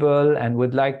stable and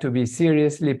would like to be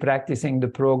seriously practicing the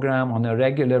program on a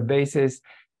regular basis,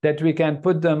 that we can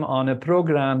put them on a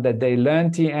program that they learn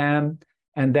TM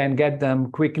and then get them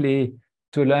quickly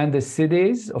to learn the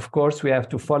siddhis. Of course, we have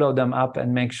to follow them up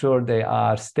and make sure they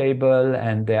are stable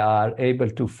and they are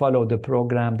able to follow the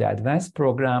program, the advanced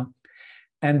program,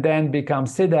 and then become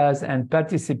siddhas and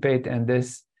participate in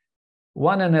this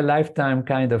one-in-a-lifetime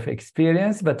kind of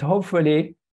experience, but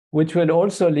hopefully, which will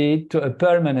also lead to a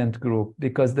permanent group,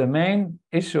 because the main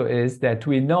issue is that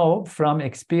we know from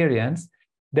experience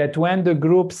that when the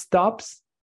group stops,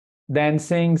 then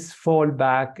things fall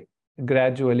back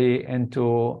gradually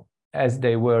into as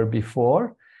they were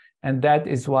before. And that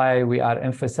is why we are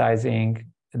emphasizing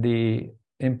the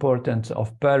importance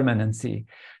of permanency.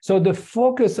 So the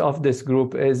focus of this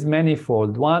group is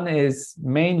manifold. One is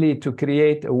mainly to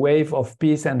create a wave of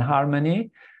peace and harmony,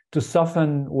 to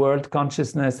soften world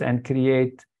consciousness and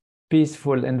create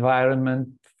peaceful environment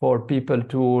for people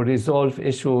to resolve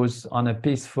issues on a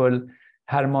peaceful,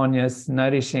 harmonious,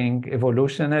 nourishing,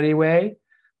 evolutionary way.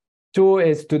 Two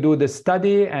is to do the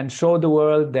study and show the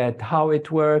world that how it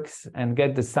works and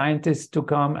get the scientists to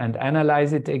come and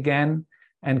analyze it again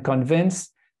and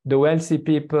convince the wealthy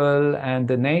people and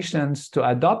the nations to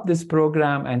adopt this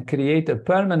program and create a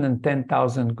permanent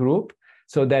 10,000 group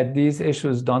so that these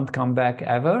issues don't come back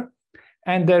ever.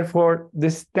 And therefore,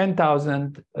 this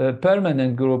 10,000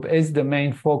 permanent group is the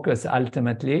main focus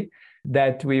ultimately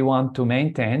that we want to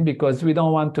maintain, because we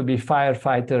don't want to be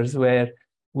firefighters where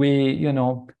we,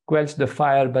 quench the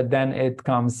fire, but then it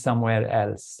comes somewhere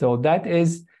else. So that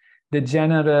is the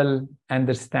general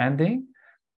understanding.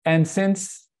 And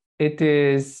since it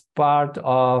is part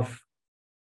of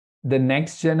the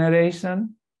next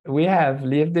generation, we have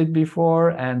lived it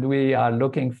before, and we are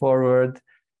looking forward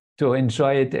to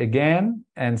enjoy it again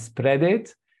and spread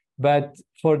it. But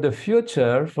for the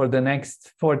future, for the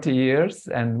next 40 years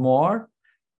and more,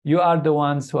 you are the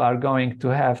ones who are going to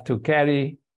have to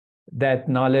carry that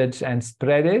knowledge and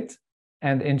spread it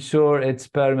and ensure its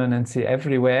permanency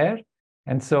everywhere.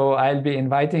 And so I'll be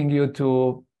inviting you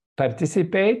to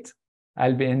participate.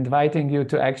 I'll be inviting you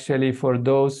to actually, for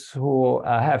those who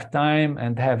have time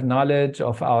and have knowledge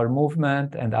of our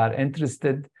movement and are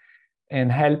interested in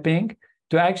helping,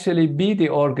 to actually be the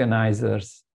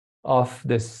organizers of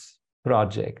this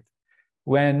project.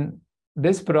 When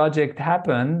this project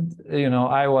happened,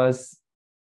 I was,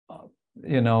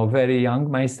 very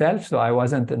young myself, so I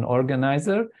wasn't an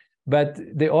organizer, but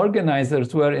the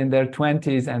organizers were in their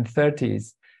 20s and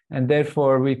 30s. And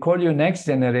therefore, we call you next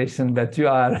generation, but you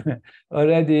are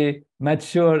already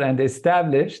mature and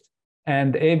established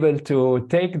and able to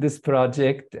take this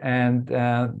project and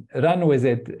run with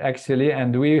it, actually.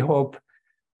 And we hope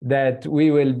that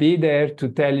we will be there to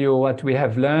tell you what we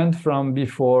have learned from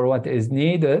before, what is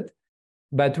needed.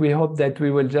 But we hope that we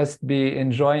will just be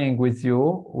enjoying with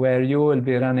you, where you will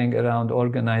be running around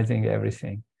organizing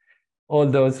everything. All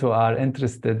those who are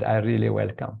interested are really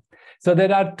welcome. So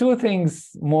there are two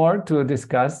things more to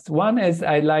discuss. One is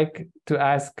I'd like to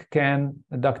ask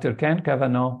Dr. Ken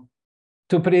Cavanaugh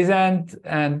to present,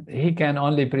 and he can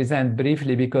only present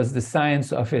briefly because the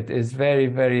science of it is very,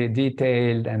 very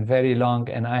detailed and very long.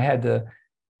 And I had a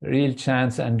real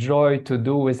chance and joy to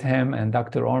do with him and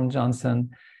Dr. Orm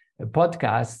Johnson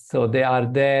podcasts. So they are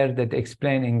there that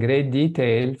explain in great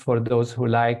detail for those who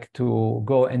like to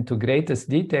go into greatest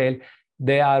detail.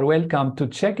 They are welcome to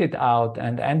check it out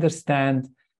and understand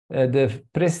the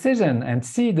precision and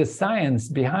see the science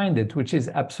behind it, which is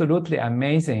absolutely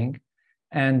amazing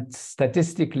and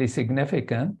statistically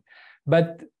significant.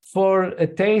 But for a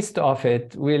taste of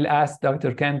it, we'll ask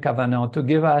Dr. Ken Cavanaugh to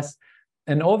give us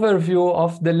an overview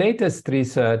of the latest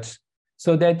research,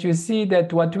 so that you see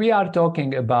that what we are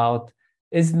talking about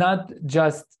is not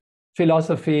just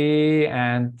philosophy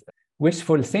and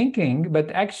wishful thinking, but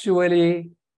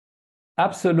actually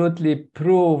absolutely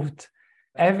proved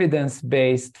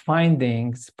evidence-based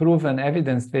findings, proven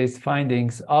evidence-based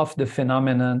findings of the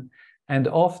phenomenon and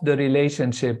of the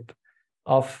relationship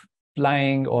of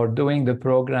flying or doing the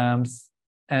programs,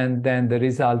 and then the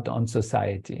result on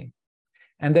society.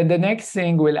 And then the next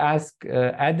thing, we'll ask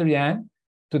Adrienne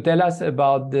to tell us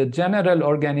about the general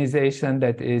organization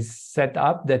that is set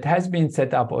up, that has been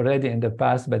set up already in the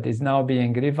past, but is now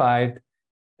being revived,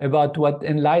 about what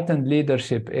Enlightened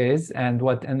Leadership is and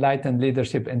what Enlightened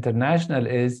Leadership International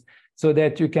is, so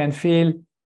that you can feel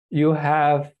you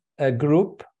have a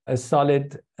group, a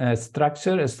solid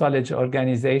structure, a solid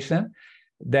organization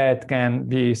that can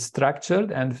be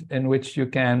structured and in which you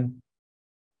can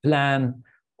plan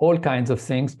all kinds of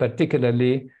things.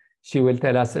 Particularly, she will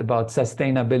tell us about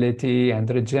sustainability and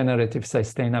regenerative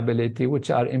sustainability, which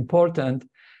are important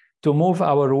to move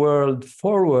our world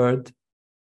forward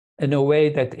in a way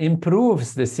that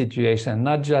improves the situation,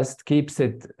 not just keeps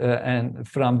it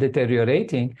from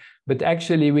deteriorating, but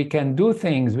actually we can do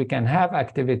things, we can have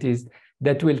activities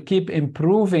that will keep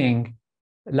improving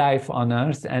life on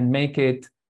Earth and make it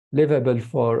livable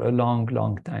for a long,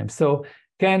 long time. So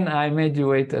Ken, I made you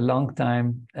wait a long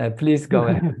time. Please go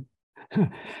ahead.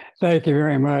 Thank you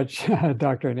very much,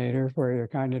 Dr. Nader, for your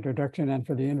kind introduction and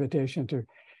for the invitation to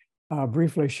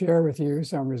briefly share with you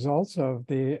some results of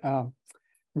the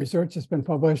research that's been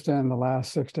published in the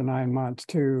last 6 to 9 months.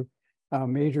 Two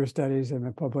major studies have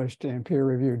been published in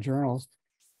peer-reviewed journals.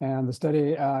 And the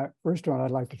study, first one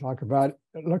I'd like to talk about,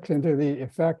 it looks into the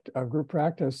effect of group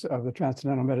practice of the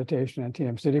Transcendental Meditation and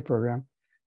TM City program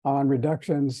on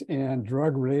reductions in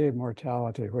drug-related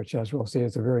mortality, which, as we'll see,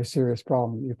 is a very serious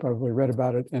problem. You probably read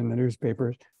about it in the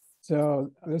newspapers. So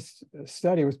this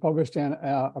study was published in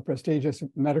a prestigious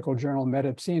medical journal,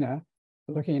 Medicina,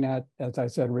 looking at, as I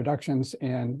said, reductions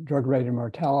in drug-related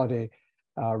mortality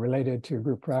related to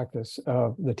group practice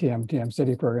of the TM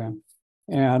City program.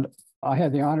 And I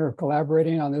had the honor of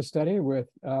collaborating on this study with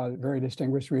a very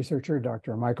distinguished researcher,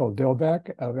 Dr. Michael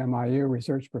Dilbeck of MIU,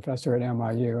 research professor at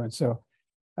MIU. And so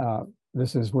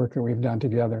this is work that we've done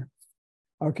together.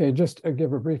 Okay, just to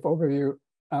give a brief overview.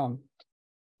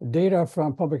 Data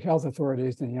from public health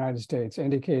authorities in the United States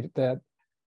indicate that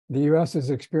the US has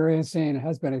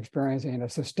been experiencing a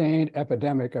sustained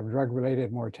epidemic of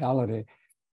drug-related mortality,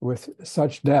 with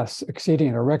such deaths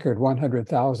exceeding a record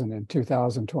 100,000 in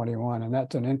 2021. And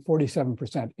that's a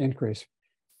 47% increase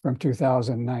from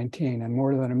 2019. And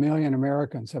more than 1 million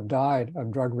Americans have died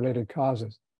of drug-related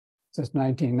causes since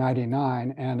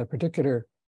 1999. And a particular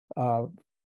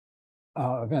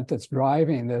event that's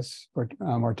driving this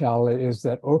mortality is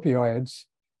that opioids,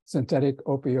 synthetic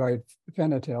opioid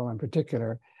phenytoin in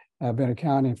particular, have been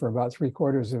accounting for about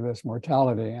 3/4 of this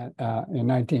mortality.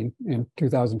 In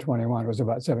 2021, it was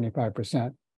about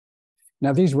 75%.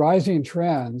 Now, these rising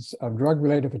trends of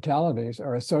drug-related fatalities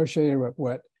are associated with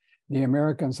what the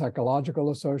American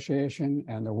Psychological Association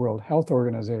and the World Health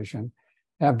Organization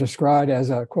have described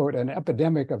as a, quote, an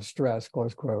epidemic of stress,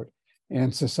 close quote,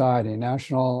 in society,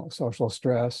 national social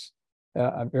stress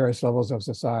at various levels of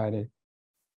society.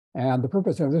 And the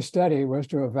purpose of this study was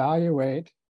to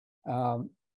evaluate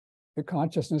the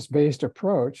consciousness-based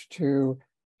approach to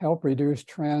help reduce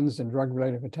trends in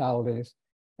drug-related fatalities.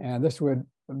 And this would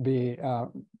be,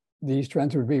 these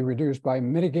trends would be reduced by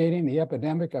mitigating the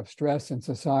epidemic of stress in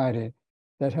society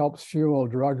that helps fuel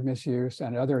drug misuse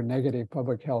and other negative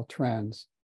public health trends.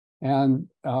 And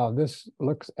this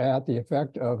looks at the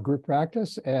effect of group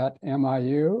practice at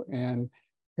MIU in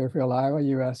Fairfield, Iowa,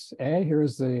 USA.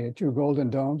 Here's the 2 golden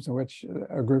domes in which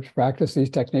groups practice these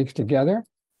techniques together.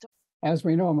 As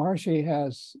we know, Marshy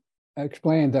has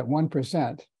explained that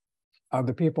 1% of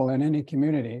the people in any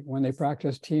community, when they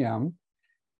practice TM,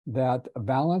 that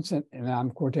balance, and I'm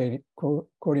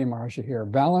quoting Marshy here,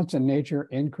 balance in nature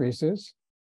increases,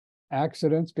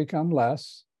 accidents become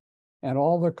less, and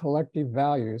all the collective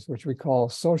values, which we call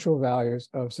social values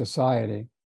of society,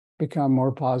 become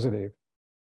more positive.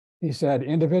 He said,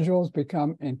 individuals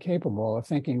become incapable of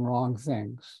thinking wrong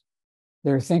things.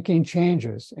 Their thinking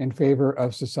changes in favor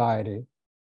of society.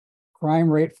 Crime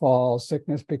rate falls,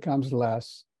 sickness becomes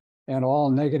less, and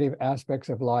all negative aspects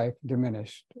of life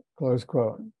diminished, close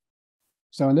quote.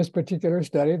 So in this particular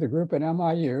study, the group at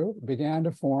MIU began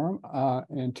to form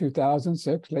in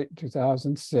 2006, late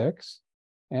 2006.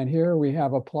 And here we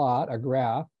have a plot, a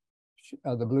graph,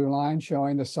 the blue line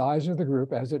showing the size of the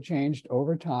group as it changed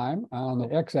over time. On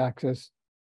the x-axis,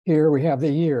 here we have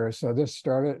the years. So these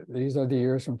are the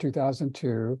years from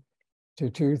 2002 to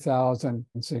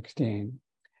 2016.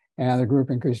 And the group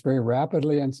increased very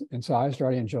rapidly in size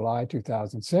starting in July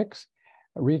 2006,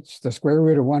 reached the square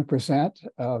root of 1%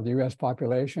 of the US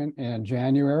population in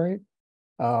January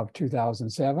of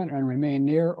 2007, and remained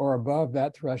near or above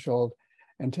that threshold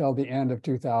until the end of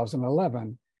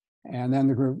 2011. And then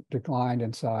the group declined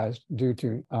in size due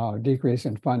to decrease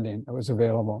in funding that was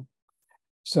available.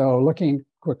 So looking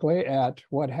quickly at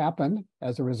what happened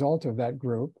as a result of that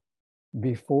group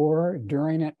before,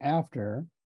 during, and after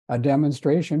a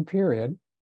demonstration period,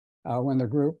 during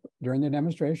the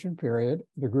demonstration period,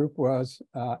 the group was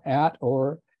at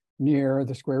or near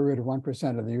the square root of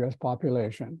 1% of the US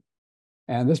population.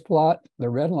 And this plot, the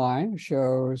red line,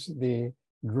 shows the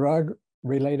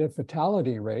drug-related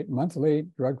fatality rate, monthly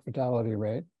drug fatality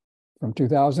rate from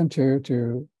 2002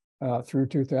 to through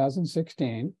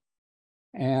 2016.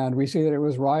 And we see that it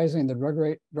was rising, the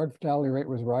drug fatality rate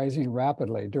was rising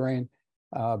rapidly during,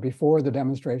 before the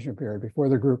demonstration period, before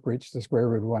the group reached the square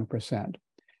root of 1%.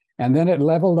 And then it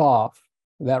leveled off,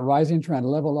 that rising trend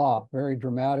leveled off very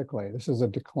dramatically. This is a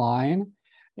decline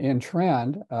in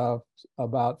trend of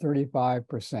about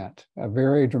 35%, a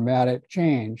very dramatic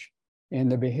change in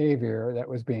the behavior that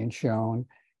was being shown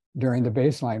during the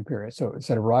baseline period. So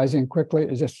instead of rising quickly,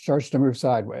 it just starts to move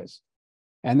sideways.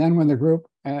 And then when the group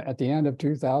at the end of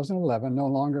 2011 no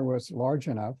longer was large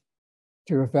enough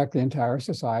to affect the entire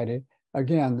society,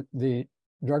 again, the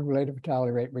drug-related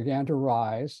fatality rate began to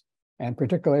rise, and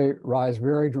particularly rise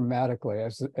very dramatically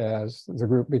as the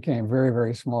group became very,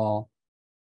 very small.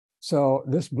 So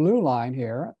this blue line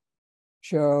here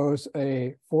shows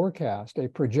a forecast, a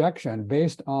projection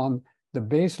based on the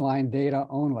baseline data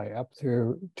only up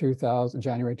to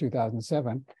January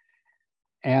 2007.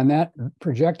 And that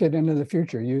projected into the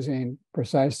future using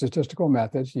precise statistical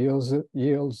methods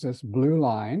yields this blue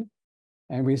line.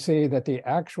 And we see that the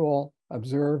actual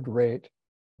observed rate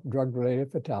of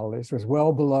drug-related fatalities was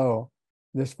well below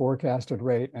this forecasted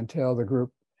rate until the group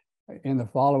in the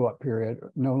follow-up period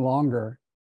no longer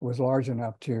was large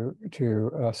enough to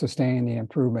sustain the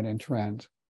improvement in trend.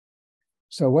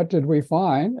 So what did we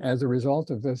find as a result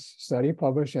of this study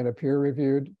published in a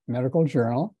peer-reviewed medical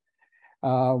journal?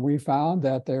 We found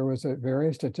that there was a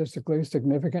very statistically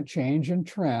significant change in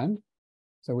trend.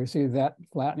 So we see that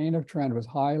flattening of trend was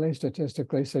highly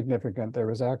statistically significant. There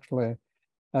was actually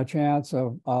a chance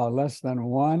of less than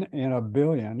 1 in a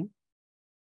billion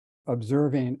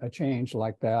observing a change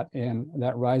like that in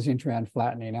that rising trend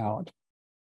flattening out.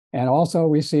 And also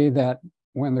we see that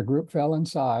when the group fell in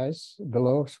size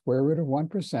below square root of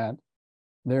 1%,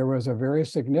 there was a very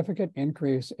significant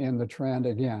increase in the trend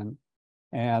again.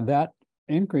 And that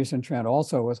increase in trend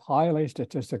also was highly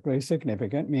statistically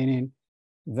significant, meaning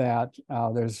that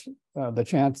there's the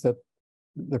chance that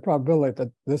the probability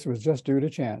that this was just due to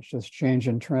chance, this change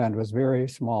in trend was very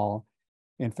small.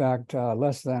 In fact,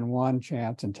 less than 1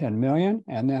 chance in 10 million.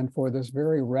 And then for this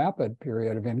very rapid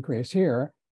period of increase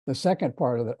here, the second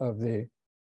part of the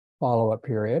follow-up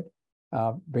period,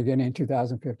 beginning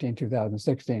 2015,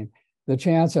 2016, the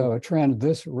chance of a trend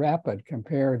this rapid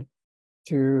compared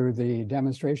to the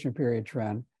demonstration period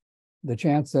trend, the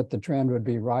chance that the trend would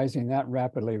be rising that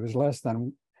rapidly was less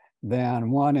than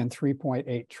 1 in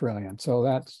 3.8 trillion. So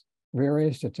that's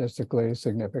very statistically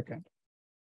significant.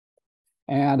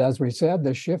 And as we said,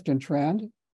 the shift in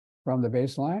trend from the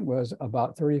baseline was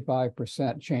about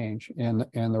 35% change in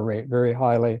the rate, very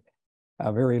highly,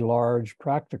 very large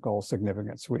practical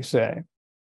significance, we say.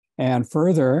 And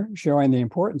further, showing the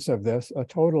importance of this, a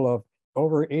total of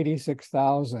over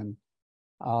 86,000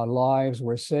 lives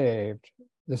were saved.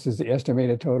 This is the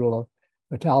estimated total of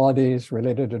fatalities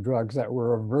related to drugs that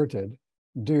were averted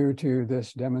due to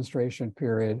this demonstration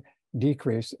period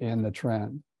decrease in the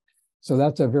trend. So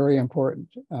that's a very important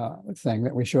thing,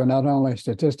 that we show not only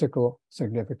statistical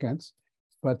significance,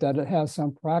 but that it has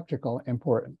some practical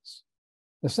importance.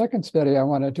 The second study I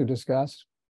wanted to discuss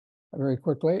very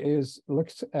quickly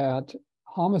looks at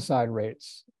homicide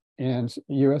rates in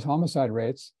US homicide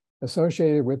rates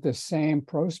associated with the same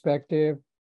prospective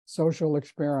social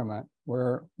experiment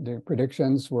where the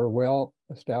predictions were well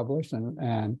established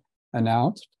and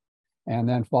announced, and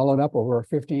then followed up over a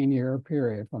 15-year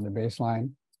period from the baseline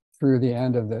through the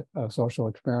end of the social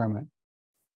experiment.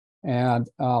 And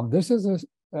this is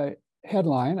a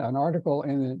headline, an article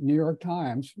in the New York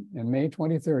Times in May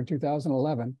 23rd,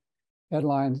 2011.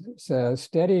 Headline says,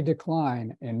 "Steady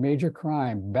decline in major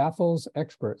crime baffles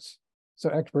experts." So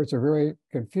experts are very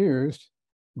confused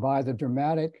by the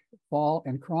dramatic fall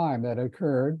in crime that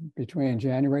occurred between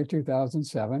January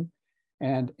 2007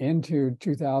 and into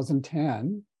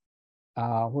 2010,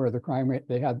 where the crime rate,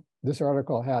 this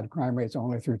article had crime rates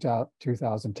only through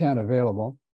 2010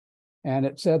 available. And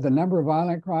it said the number of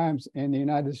violent crimes in the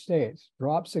United States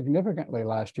dropped significantly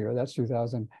last year, that's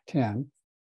 2010,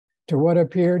 to what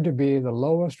appeared to be the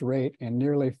lowest rate in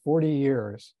nearly 40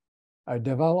 years, a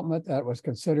development that was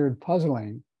considered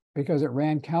puzzling because it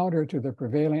ran counter to the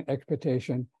prevailing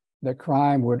expectation that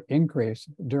crime would increase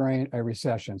during a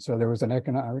recession. So there was an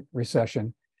economic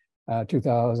recession,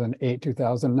 2008,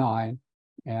 2009,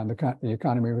 and the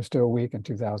economy was still weak in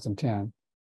 2010.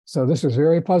 So this was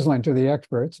very puzzling to the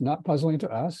experts, not puzzling to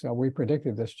us. So we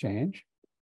predicted this change.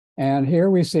 And here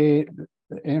we see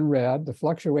in red the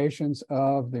fluctuations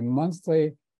of the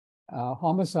monthly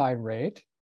homicide rate,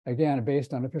 again,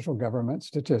 based on official government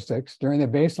statistics. During the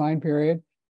baseline period,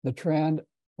 the trend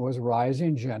was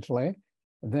rising gently.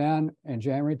 Then in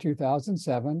January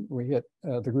 2007,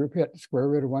 the group hit square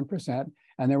root of 1%,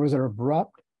 and there was an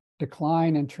abrupt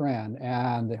decline in trend,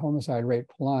 and the homicide rate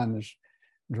plunged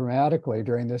dramatically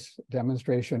during this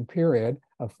demonstration period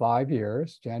of 5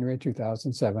 years, January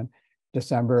 2007,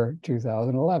 December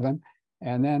 2011,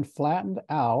 and then flattened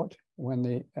out when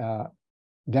the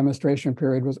demonstration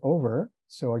period was over.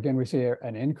 So again, we see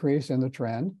an increase in the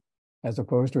trend as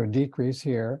opposed to a decrease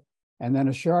here, and then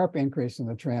a sharp increase in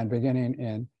the trend beginning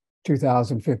in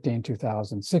 2015,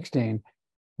 2016,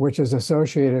 which is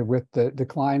associated with the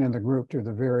decline in the group to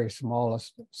the very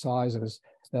smallest sizes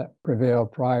that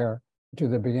prevailed prior to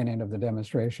the beginning of the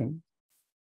demonstration.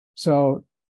 So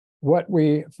what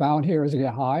we found here is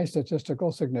a high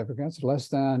statistical significance, less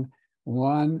than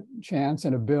 1 chance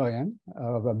in a billion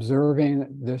of observing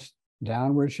this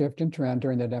downward shift in trend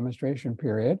during the demonstration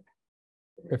period,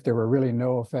 if there were really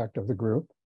no effect of the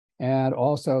group. And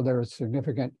also there were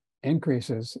significant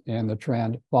increases in the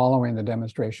trend following the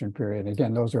demonstration period.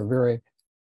 Again, those are very,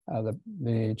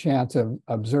 the chance of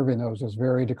observing those was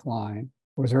very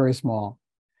small.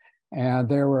 And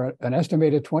there were an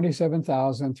estimated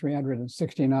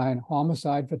 27,369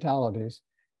 homicide fatalities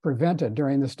prevented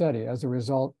during the study as a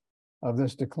result of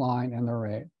this decline in the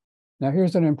rate. Now,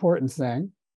 here's an important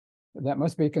thing. that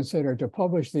must be considered to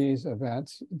publish these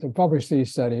events, to publish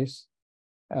these studies.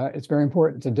 It's very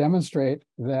important to demonstrate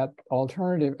that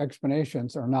alternative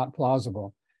explanations are not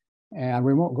plausible. And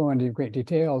we won't go into great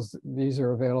details. These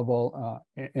are available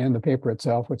in the paper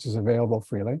itself, which is available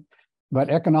freely. But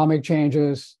economic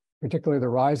changes, particularly the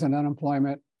rise in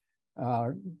unemployment,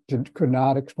 could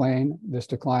not explain this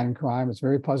decline in crime. It's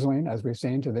very puzzling, as we've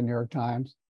seen, to the New York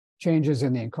Times. Changes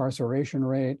in the incarceration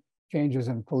rate, changes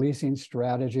in policing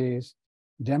strategies,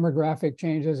 demographic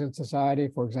changes in society.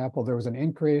 For example, there was an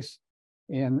increase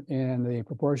in the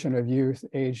proportion of youth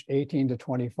aged 18 to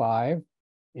 25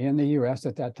 in the US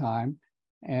at that time,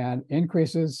 and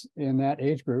increases in that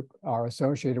age group are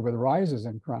associated with rises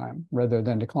in crime rather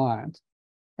than declines.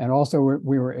 And also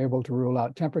we were able to rule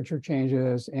out temperature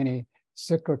changes, any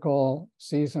cyclical,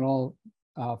 seasonal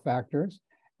factors.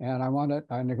 And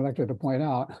I neglected to point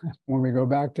out, when we go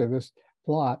back to this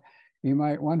plot, you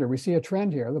might wonder, we see a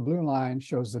trend here. The blue line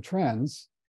shows the trends,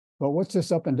 but what's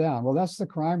this up and down? Well, that's the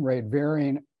crime rate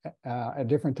varying at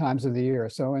different times of the year.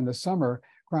 So in the summer,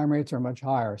 crime rates are much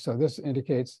higher. So this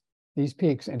indicates, these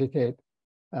peaks indicate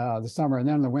the summer, and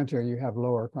then in the winter you have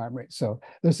lower crime rates. So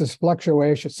this is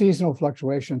seasonal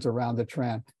fluctuations around the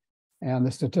trend, and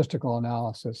the statistical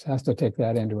analysis has to take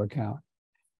that into account.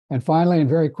 And finally, and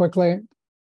very quickly,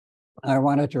 I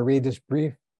wanted to read this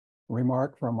brief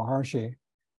remark from Maharshi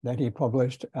that he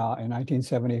published in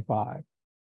 1975. He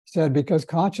said, "Because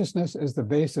consciousness is the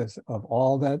basis of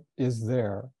all that is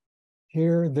there,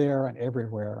 here, there, and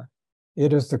everywhere,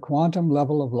 it is the quantum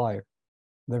level of life,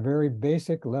 the very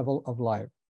basic level of life.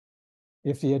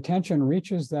 If the attention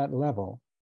reaches that level,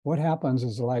 what happens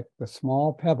is like the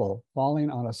small pebble falling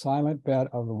on a silent bed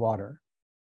of the water.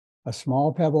 A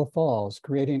small pebble falls,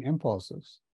 creating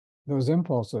impulses. Those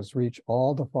impulses reach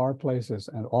all the far places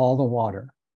and all the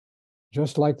water.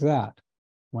 Just like that,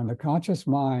 when the conscious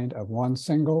mind of one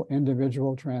single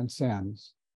individual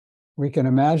transcends, we can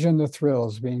imagine the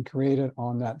thrills being created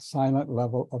on that silent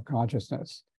level of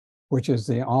consciousness, which is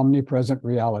the omnipresent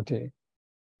reality.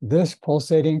 This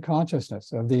pulsating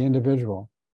consciousness of the individual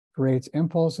creates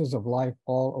impulses of life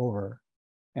all over.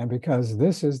 And because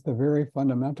this is the very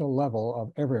fundamental level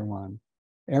of everyone,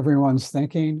 everyone's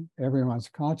thinking, everyone's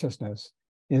consciousness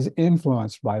is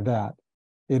influenced by that.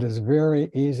 It is very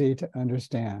easy to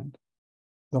understand.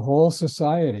 The whole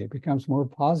society becomes more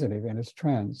positive in its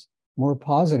trends, more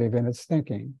positive in its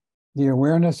thinking. The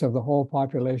awareness of the whole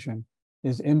population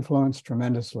is influenced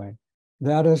tremendously.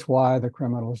 That is why the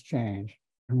criminals change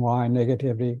and why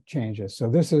negativity changes. So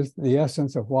this is the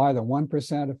essence of why the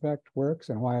 1% effect works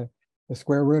and why the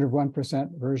square root of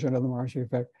 1% version of the Maharshi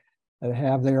effect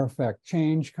have their effect.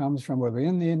 Change comes from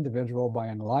within the individual by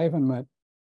enlivenment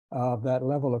of that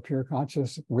level of pure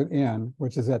conscious within,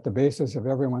 which is at the basis of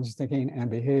everyone's thinking and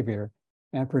behavior,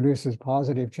 and produces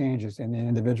positive changes in the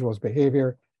individual's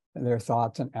behavior, their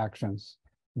thoughts and actions,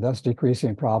 thus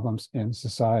decreasing problems in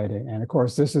society. And of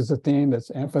course, this is a theme that's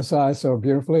emphasized so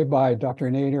beautifully by Dr.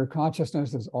 Nader.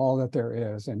 Consciousness is all that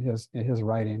there is in his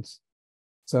writings.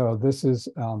 So this is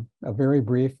a very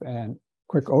brief and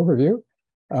quick overview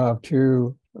of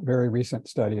two very recent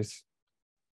studies.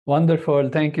 Wonderful.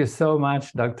 Thank you so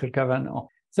much, Dr. Kavanaugh.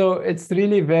 So it's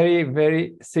really very,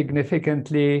 very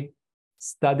significantly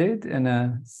studied in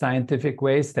a scientific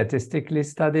way, statistically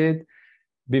studied,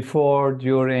 before,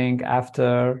 during,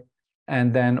 after,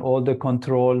 and then all the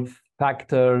control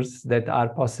factors that are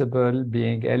possible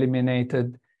being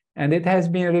eliminated. And it has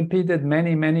been repeated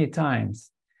many, many times.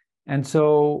 And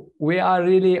so we are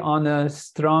really on a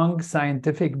strong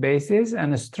scientific basis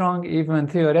and a strong even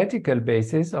theoretical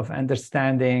basis of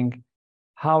understanding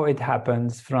how it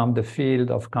happens from the field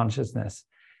of consciousness.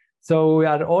 So we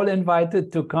are all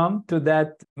invited to come to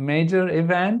that major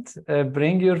event.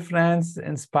 Bring your friends,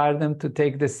 inspire them to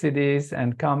take the cities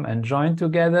and come and join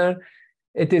together.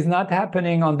 It is not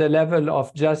happening on the level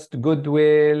of just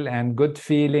goodwill and good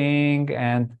feeling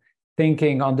and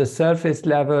thinking on the surface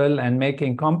level and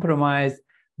making compromise,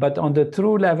 but on the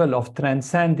true level of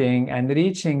transcending and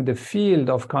reaching the field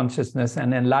of consciousness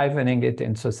and enlivening it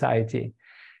in society.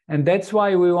 And that's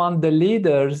why we want the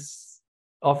leaders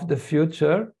of the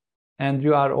future, and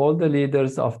you are all the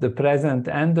leaders of the present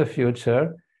and the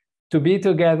future, to be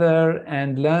together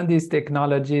and learn these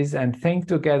technologies and think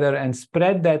together and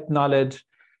spread that knowledge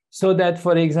so that,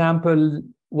 for example,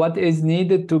 what is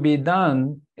needed to be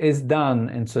done is done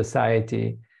in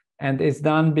society, and it's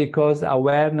done because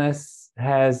awareness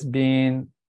has been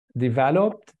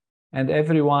developed and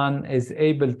everyone is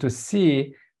able to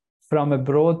see from a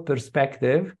broad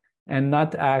perspective and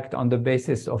not act on the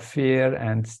basis of fear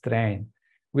and strain.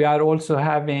 We are also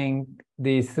having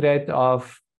the threat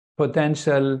of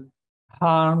potential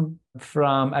harm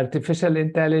from artificial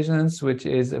intelligence, which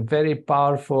is a very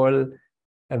powerful,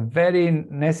 a very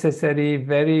necessary,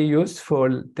 very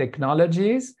useful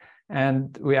technologies,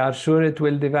 and we are sure it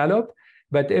will develop.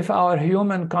 But if our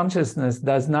human consciousness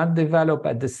does not develop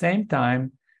at the same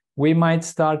time, we might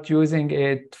start using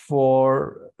it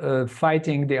for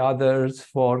fighting the others,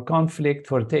 for conflict,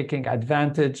 for taking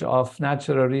advantage of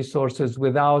natural resources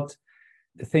without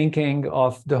thinking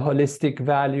of the holistic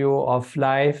value of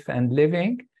life and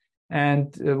living,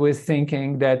 and with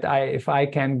thinking that if I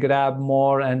can grab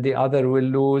more and the other will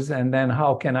lose, and then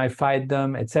how can I fight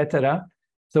them, etc.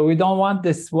 So we don't want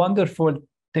this wonderful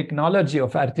technology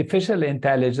of artificial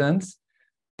intelligence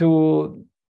to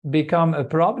become a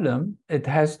problem. It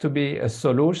has to be a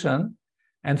solution.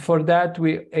 And for that,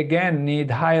 we again need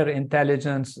higher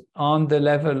intelligence on the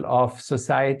level of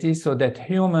society so that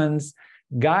humans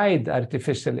guide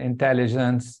artificial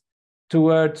intelligence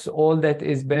towards all that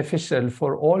is beneficial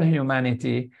for all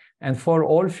humanity and for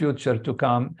all future to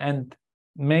come, and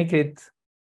make it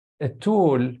a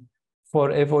tool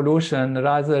for evolution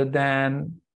rather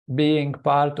than being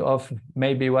part of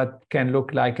maybe what can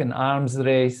look like an arms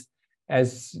race.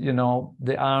 As you know,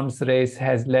 the arms race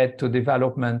has led to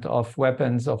development of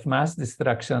weapons of mass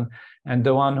destruction, and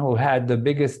the one who had the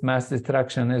biggest mass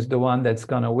destruction is the one that's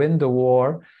going to win the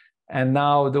war. And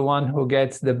now the one who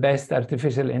gets the best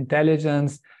artificial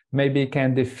intelligence maybe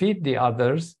can defeat the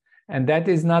others. And that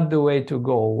is not the way to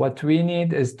go. What we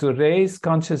need is to raise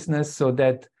consciousness so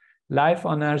that life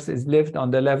on Earth is lived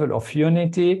on the level of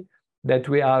unity, that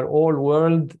we are all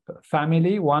world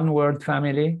family, one world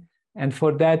family. And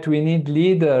for that, we need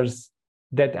leaders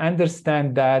that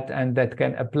understand that and that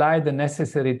can apply the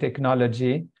necessary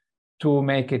technology to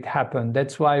make it happen.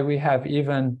 That's why we have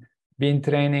even been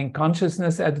training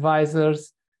consciousness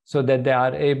advisors so that they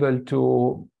are able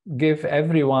to give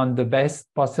everyone the best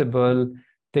possible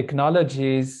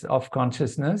technologies of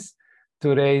consciousness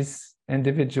to raise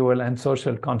individual and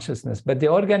social consciousness. But the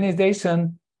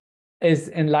organization is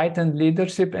Enlightened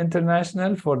Leadership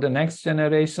International for the next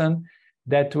generation,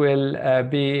 that will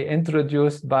be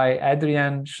introduced by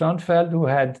Adrienne Schoenfeld, who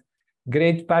had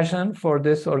great passion for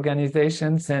this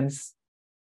organization since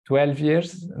 12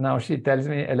 years. Now she tells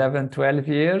me 11, 12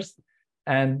 years.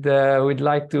 And we'd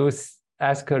like to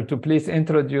ask her to please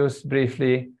introduce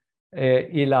briefly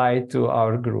Eli to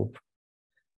our group.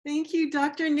 Thank you,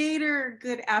 Dr. Nader.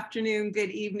 Good afternoon,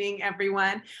 good evening,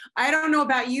 everyone. I don't know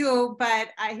about you, but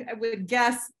I would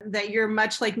guess that you're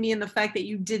much like me in the fact that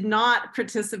you did not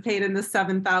participate in the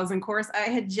 7,000 course. I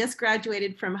had just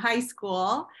graduated from high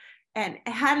school and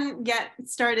hadn't yet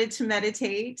started to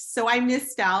meditate, so I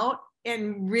missed out.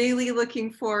 And really looking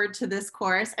forward to this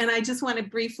course. And I just want to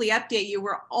briefly update you.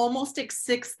 We're almost at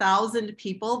 6,000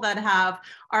 people that have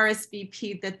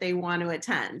RSVP'd that they want to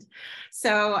attend.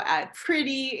 So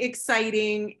pretty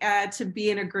exciting to be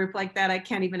in a group like that. I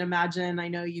can't even imagine. I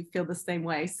know you feel the same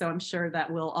way. So I'm sure that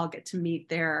we'll all get to meet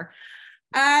there.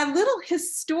 A little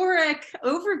historic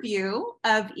overview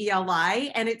of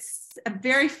ELI, and it's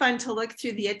very fun to look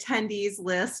through the attendees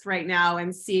list right now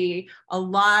and see a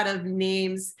lot of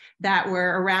names that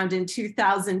were around in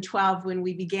 2012 when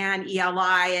we began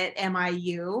ELI at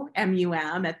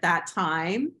MUM at that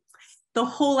time. The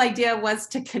whole idea was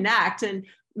to connect, and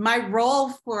my role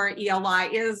for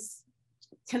ELI is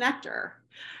connector.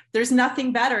 There's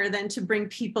nothing better than to bring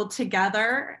people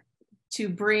together, to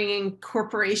bring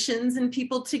corporations and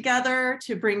people together,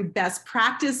 to bring best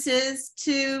practices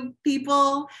to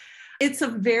people. It's a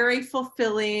very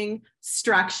fulfilling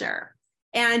structure.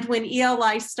 And when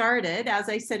ELI started, as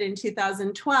I said, in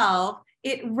 2012,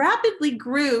 it rapidly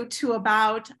grew to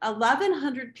about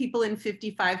 1,100 people in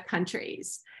 55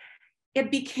 countries. It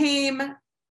became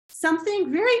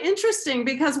something very interesting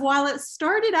because while it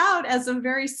started out as a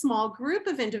very small group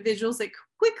of individuals, it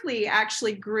quickly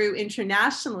actually grew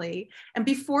internationally. And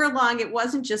before long, it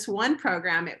wasn't just one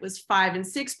program, it was 5 and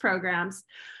 6 programs.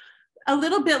 A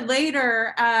little bit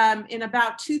later, in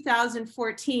about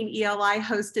 2014, ELI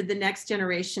hosted the Next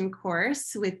Generation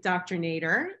course with Dr.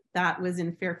 Nader. That was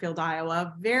in Fairfield,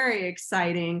 Iowa. Very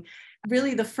exciting.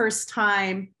 Really the first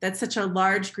time that such a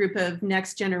large group of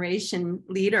next generation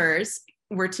leaders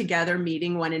were together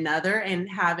meeting one another and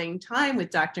having time with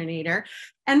Dr. Nader.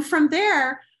 And from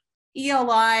there,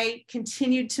 ELI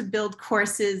continued to build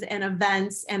courses and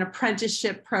events and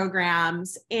apprenticeship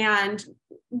programs, and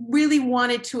really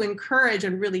wanted to encourage,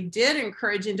 and really did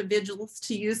encourage, individuals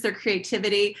to use their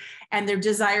creativity and their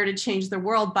desire to change the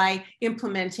world by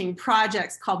implementing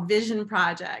projects called vision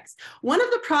projects. One of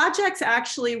the projects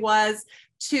actually was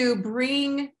to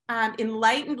bring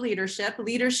enlightened leadership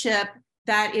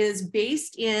that is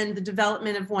based in the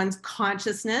development of one's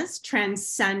consciousness,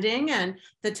 transcending and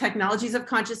the technologies of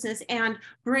consciousness, and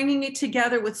bringing it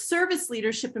together with service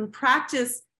leadership and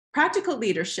practical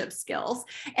leadership skills.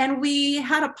 And we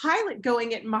had a pilot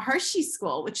going at Maharshi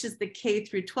School, which is the K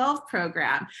through 12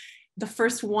 program. The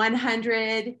first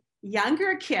 100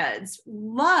 younger kids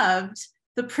loved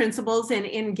the principles in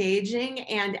engaging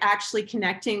and actually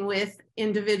connecting with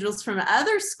individuals from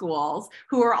other schools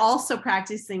who are also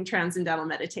practicing transcendental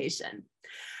meditation.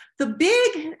 The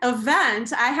big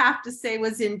event, I have to say,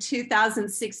 was in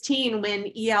 2016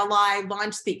 when ELI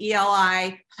launched the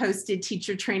ELI hosted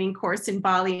teacher training course in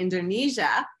Bali,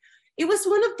 Indonesia. It was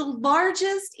one of the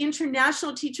largest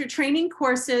international teacher training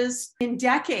courses in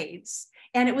decades,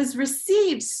 and it was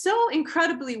received so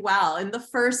incredibly well. In the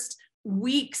first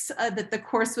weeks that the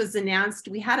course was announced,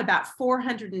 we had about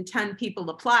 410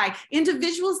 people apply,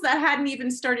 individuals that hadn't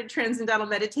even started transcendental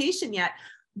meditation yet.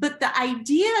 But the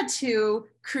idea to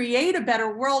create a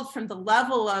better world from the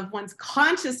level of one's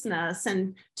consciousness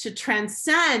and to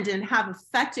transcend and have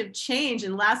effective change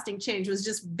and lasting change was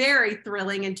just very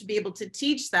thrilling. And to be able to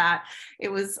teach that,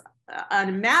 it was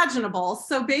unimaginable.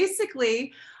 So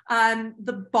basically,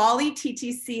 the Bali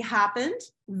TTC happened,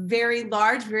 very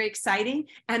large, very exciting.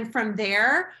 And from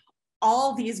there,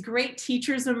 all these great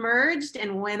teachers emerged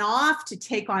and went off to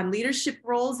take on leadership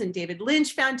roles in David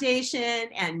Lynch Foundation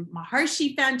and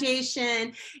Maharshi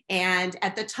Foundation. And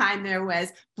at the time there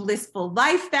was Blissful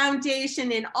Life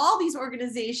Foundation, and all these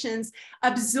organizations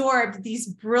absorbed these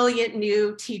brilliant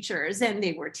new teachers, and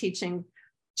they were teaching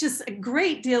just a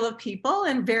great deal of people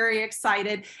and very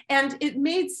excited. And it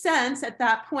made sense at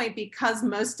that point, because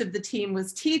most of the team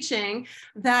was teaching,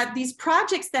 that these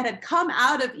projects that had come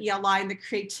out of ELI and the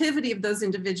creativity of those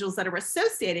individuals that are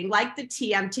associating, like the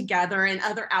TM Together and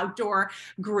other outdoor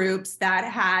groups that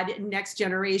had next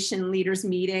generation leaders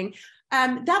meeting,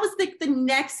 that was the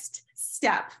next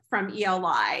step from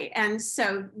ELI. And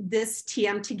so this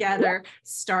TM Together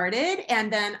started,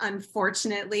 and then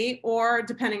unfortunately, or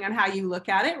depending on how you look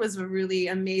at it, it was a really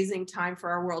amazing time for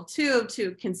our world too,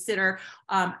 to consider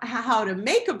how to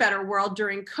make a better world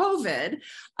during COVID.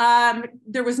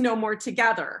 There was no more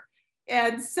Together.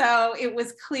 And so it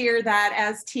was clear that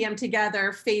as TM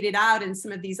Together faded out and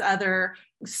some of these other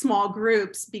small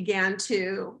groups began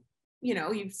to,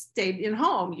 you stayed in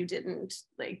home, you didn't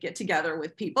get together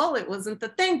with people, it wasn't the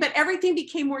thing, but everything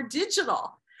became more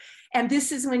digital. And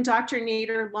this is when Dr.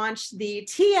 Nader launched the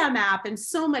TM app, and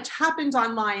so much happened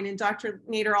online. And Dr.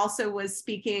 Nader also was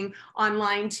speaking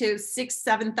online to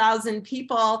 7,000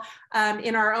 people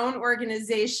in our own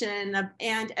organization.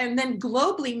 And then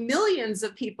globally, millions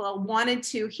of people wanted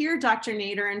to hear Dr.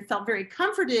 Nader and felt very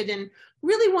comforted and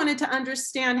really wanted to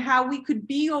understand how we could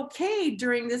be okay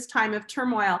during this time of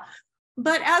turmoil.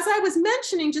 But as I was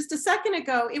mentioning just a second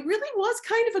ago, it really was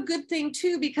kind of a good thing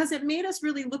too, because it made us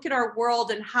really look at our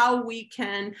world and how we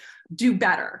can do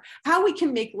better, how we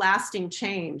can make lasting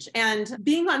change. And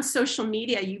being on social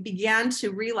media, you began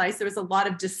to realize there was a lot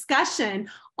of discussion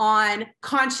on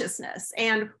consciousness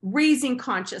and raising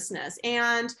consciousness.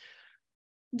 And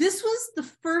this was the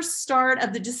first start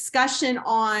of the discussion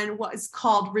on what is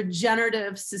called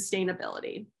regenerative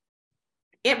sustainability.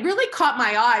 It really caught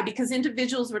my eye because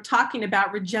individuals were talking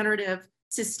about regenerative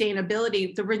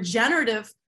sustainability. The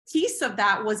regenerative piece of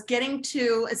that was getting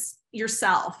to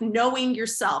yourself, knowing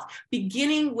yourself,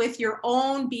 beginning with your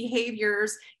own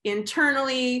behaviors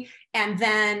internally, and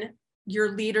then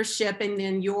your leadership, and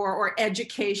then or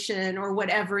education, or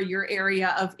whatever your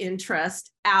area of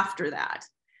interest after that.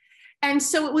 And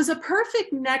so it was a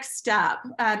perfect next step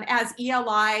as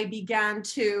ELI began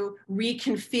to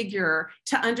reconfigure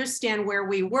to understand where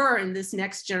we were in this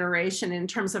next generation in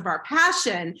terms of our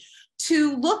passion,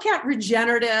 to look at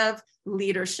regenerative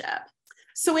leadership.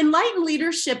 So Enlightened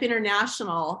Leadership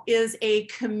International is a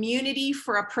community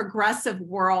for a progressive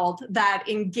world that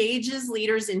engages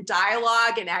leaders in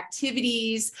dialogue and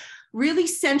activities really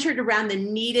centered around the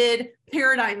needed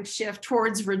paradigm shift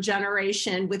towards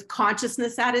regeneration with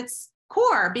consciousness at its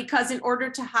core, because in order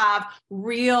to have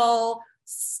real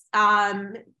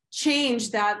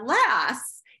change that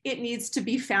lasts, it needs to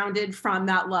be founded from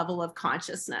that level of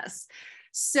consciousness.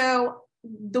 So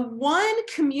the one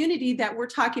community that we're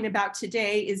talking about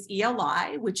today is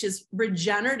ELI, which is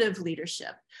regenerative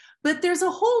leadership. But there's a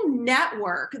whole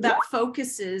network that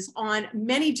focuses on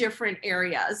many different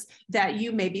areas that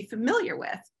you may be familiar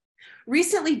with.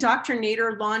 Recently, Dr.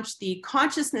 Nader launched the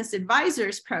Consciousness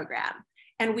Advisors Program,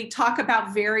 and we talk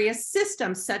about various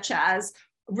systems such as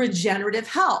regenerative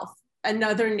health.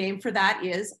 Another name for that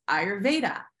is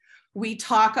Ayurveda. We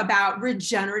talk about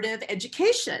regenerative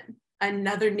education.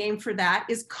 Another name for that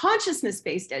is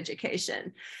consciousness-based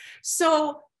education.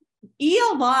 So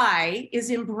ELI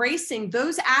is embracing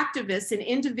those activists and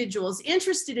individuals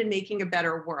interested in making a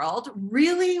better world,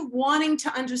 really wanting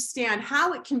to understand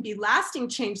how it can be lasting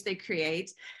change they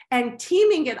create, and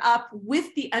teaming it up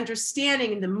with the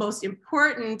understanding and the most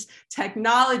important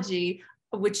technology,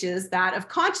 which is that of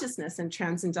consciousness and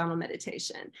transcendental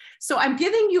meditation. So I'm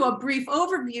giving you a brief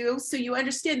overview so you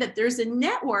understand that there's a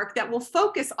network that will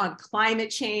focus on climate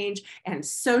change and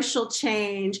social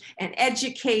change and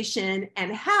education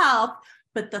and health.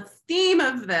 But the theme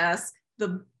of this,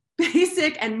 the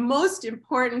basic and most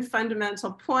important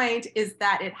fundamental point, is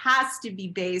that it has to be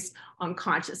based on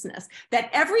consciousness, that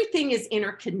everything is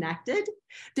interconnected.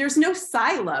 There's no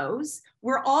silos.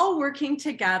 We're all working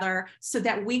together so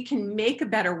that we can make a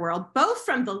better world, both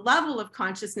from the level of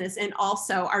consciousness and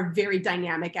also our very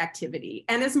dynamic activity.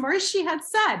 And as Marishi had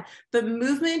said, the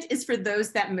movement is for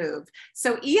those that move.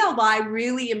 So ELI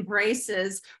really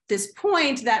embraces this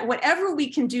point that whatever we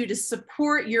can do to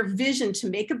support your vision to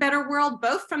make a better world,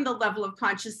 both from the level of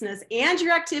consciousness and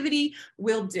your activity,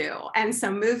 will do. And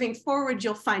so moving forward,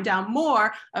 you'll find out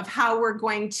more of how we're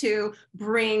going to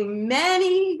bring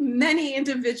many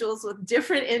individuals with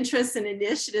different interests and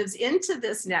initiatives into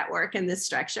this network and this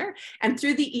structure. And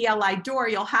through the ELI door,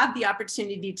 you'll have the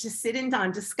opportunity to sit in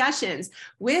on discussions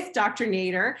with Dr.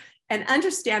 Nader and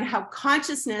understand how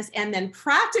consciousness and then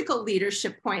practical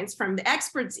leadership points from the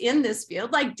experts in this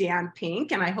field, like Dan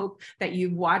Pink, and I hope that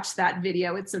you've watched that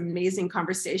video. It's an amazing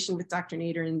conversation with Dr.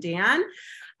 Nader and Dan.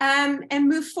 And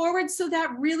move forward so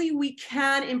that really we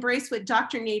can embrace what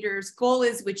Dr. Nader's goal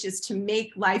is, which is to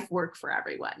make life work for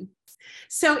everyone.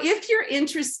 So if you're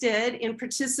interested in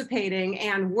participating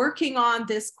and working on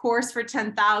this course for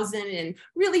 10,000 and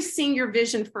really seeing your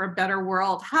vision for a better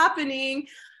world happening,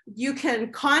 you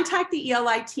can contact the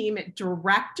ELI team at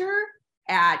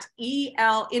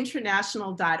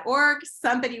director@elinternational.org.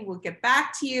 Somebody will get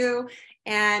back to you.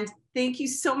 And thank you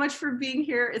so much for being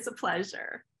here. It's a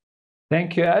pleasure.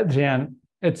 Thank you, Adrienne.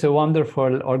 It's a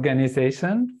wonderful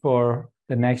organization for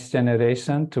the next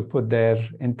generation to put their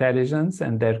intelligence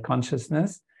and their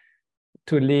consciousness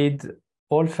to lead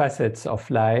all facets of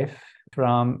life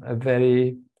from a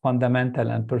very fundamental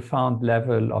and profound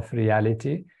level of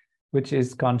reality, which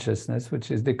is consciousness,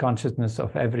 which is the consciousness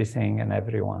of everything and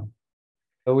everyone.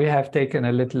 We have taken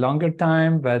a little longer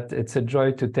time, but it's a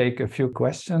joy to take a few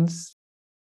questions.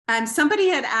 Somebody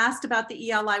had asked about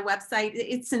the ELI website.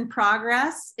 It's in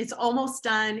progress. It's almost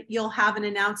done. You'll have an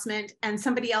announcement. And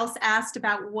somebody else asked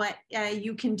about what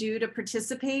you can do to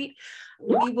participate.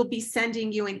 We will be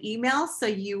sending you an email, so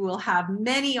you will have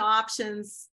many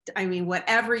options. I mean,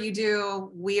 whatever you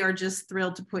do, we are just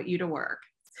thrilled to put you to work.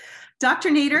 Dr.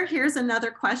 Nader, here's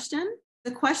another question.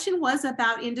 The question was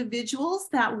about individuals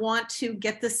that want to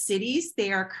get the cities.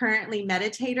 They are currently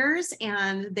meditators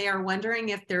and they are wondering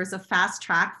if there's a fast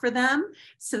track for them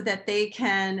so that they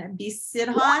can be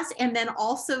siddhas. And then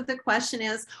also the question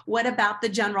is, what about the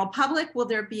general public? Will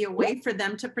there be a way for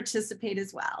them to participate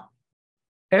as well?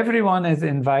 Everyone is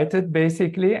invited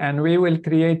basically, and we will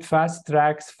create fast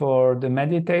tracks for the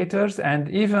meditators and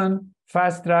even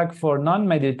fast track for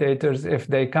non-meditators if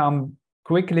they come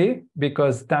quickly,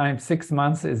 because 6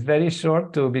 months is very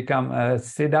short to become a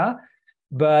siddha,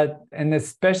 but in a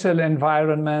special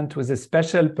environment with a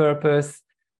special purpose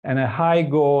and a high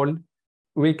goal,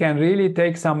 we can really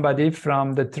take somebody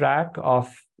from the track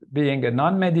of being a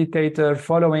non-meditator,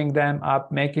 following them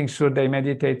up, making sure they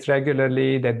meditate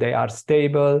regularly, that they are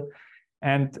stable,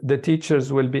 and the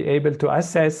teachers will be able to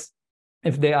assess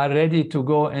if they are ready to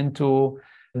go into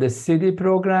the siddhi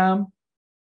program,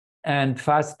 and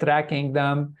fast tracking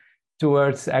them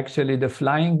towards actually the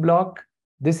flying block.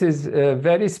 This is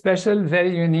very special,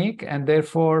 very unique, and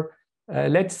therefore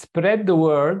let's spread the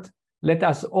word. Let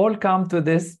us all come to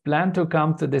this, plan to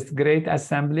come to this great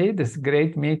assembly, this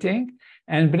great meeting,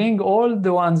 and bring all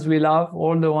the ones we love,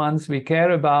 all the ones we care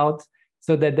about,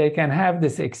 so that they can have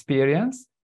this experience.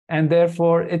 And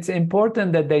therefore, it's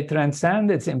important that they transcend,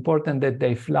 it's important that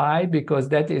they fly, because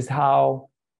that is how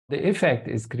the effect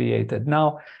is created.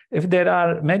 Now, if there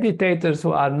are meditators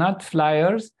who are not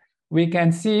flyers, we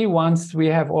can see once we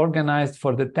have organized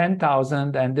for the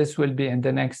 10,000, and this will be in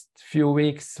the next few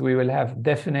weeks, we will have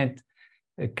definite,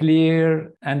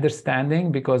 clear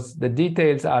understanding, because the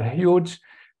details are huge.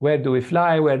 Where do we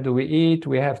fly? Where do we eat?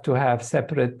 We have to have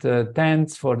separate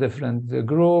tents for different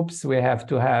groups. We have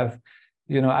to have,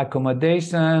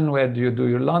 accommodation. Where do you do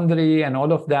your laundry and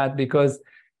all of that? Because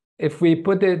if we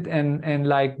put it in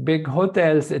like big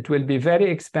hotels, it will be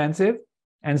very expensive.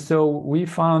 And so we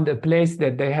found a place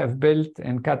that they have built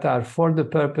in Qatar for the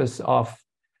purpose of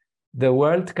the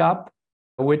World Cup,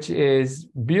 which is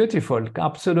beautiful,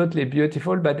 absolutely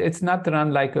beautiful, but it's not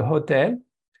run like a hotel.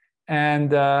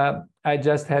 And I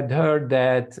just had heard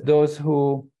that those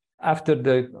who, after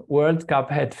the World Cup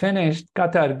had finished,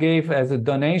 Qatar gave as a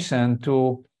donation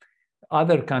to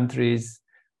other countries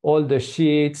all the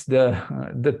sheets,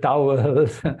 the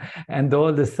towels, and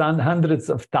all the hundreds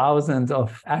of thousands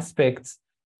of aspects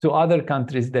to other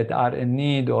countries that are in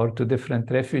need, or to different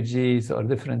refugees or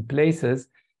different places.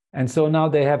 And so now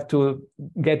they have to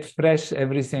get fresh,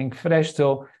 everything fresh.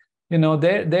 So, you know,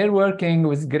 they're working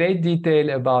with great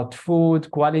detail about food,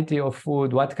 quality of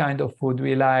food, what kind of food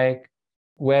we like,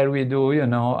 where we do, you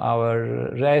know,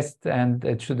 our rest, and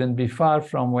it shouldn't be far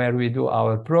from where we do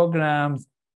our programs,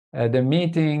 the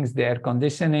meetings, the air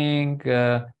conditioning,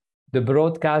 the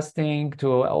broadcasting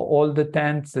to all the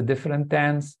tents, the different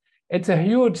tents. It's a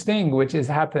huge thing which is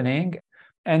happening.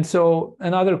 And so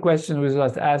another question which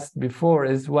was asked before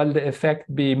is, will the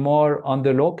effect be more on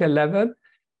the local level?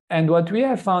 And what we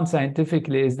have found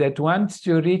scientifically is that once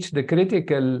you reach the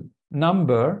critical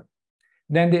number,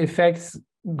 then the effects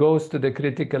goes to the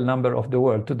critical number of the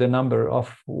world, to the number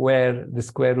of where the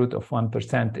square root of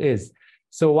 1% is.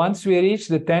 So once we reach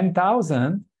the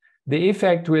 10,000, the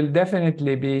effect will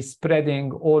definitely be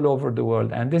spreading all over the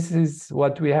world. And this is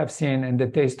what we have seen in the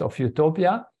Taste of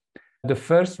Utopia, the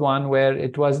first one, where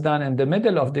it was done in the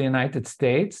middle of the United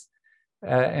States,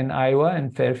 in Iowa,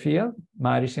 in Fairfield,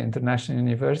 Maharishi International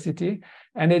University.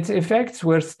 And its effects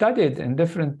were studied in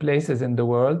different places in the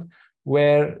world,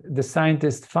 where the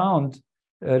scientists found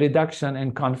a reduction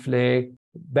in conflict,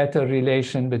 better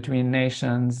relation between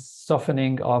nations,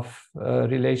 softening of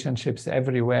relationships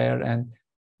everywhere, and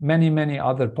many, many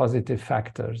other positive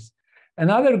factors.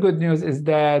 Another good news is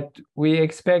that we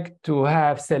expect to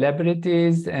have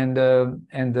celebrities and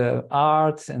the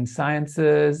arts and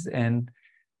sciences and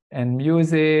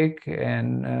music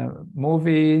and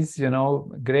movies, you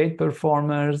know, great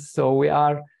performers. So we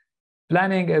are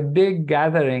planning a big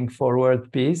gathering for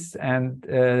world peace, and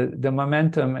the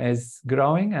momentum is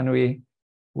growing, and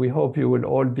we hope you will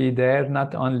all be there,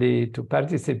 not only to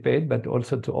participate, but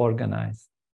also to organize.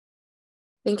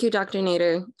 Thank you, Dr.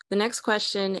 Nader. The next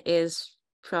question is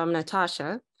from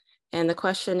Natasha. And the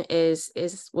question is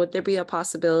would there be a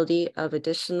possibility of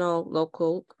additional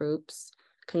local groups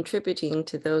contributing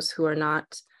to those who are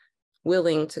not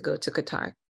willing to go to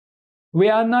Qatar? We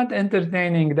are not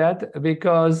entertaining that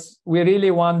because we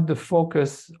really want the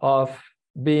focus of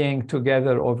being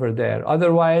together over there.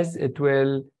 Otherwise, it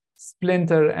will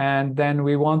splinter and then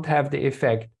we won't have the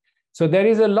effect. So there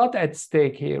is a lot at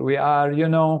stake here. We are, you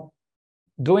know,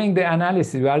 doing the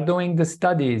analysis, we are doing the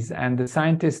studies, and the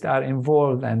scientists are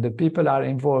involved and the people are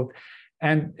involved.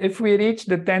 And if we reach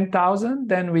the 10,000,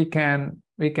 then we can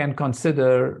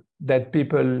consider that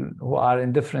people who are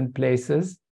in different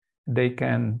places, they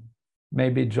can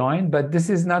maybe join. But this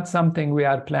is not something we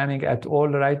are planning at all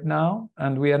right now.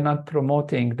 And we are not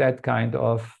promoting that kind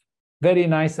of very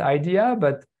nice idea,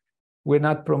 but we're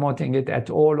not promoting it at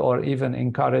all or even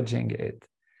encouraging it.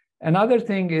 Another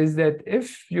thing is that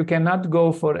if you cannot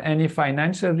go for any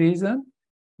financial reason,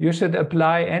 you should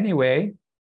apply anyway,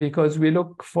 because we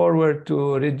look forward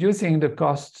to reducing the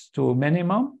costs to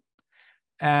minimum.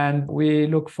 And we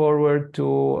look forward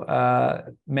to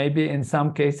maybe in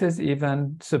some cases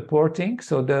even supporting,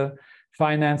 so the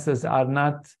finances are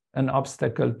not an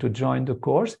obstacle to join the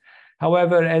course.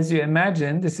 However, as you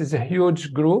imagine, this is a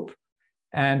huge group,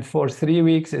 and for 3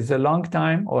 weeks is a long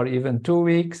time, or even 2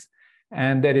 weeks.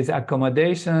 And there is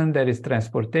accommodation, there is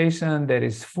transportation, there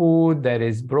is food, there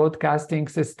is broadcasting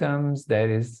systems, there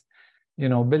is, you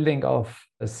know, building of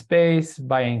a space,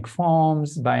 buying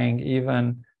foams, buying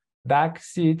even back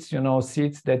seats, you know,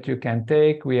 seats that you can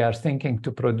take. We are thinking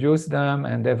to produce them,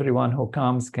 and everyone who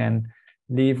comes can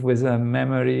leave with a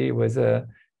memory, with a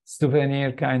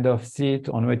souvenir kind of seat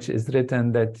on which is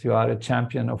written that you are a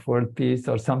champion of world peace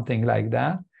or something like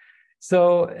that.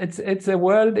 So it's a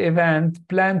world event,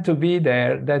 plan to be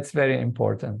there. That's very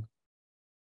important.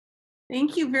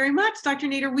 Thank you very much, Dr.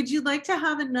 Nader. Would you like to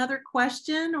have another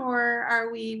question, or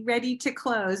are we ready to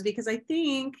close? Because I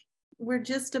think we're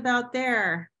just about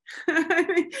there.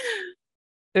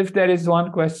 If there is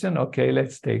one question, okay,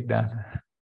 let's take that.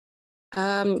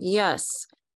 Yes,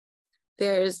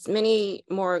 there's many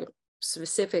more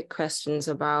specific questions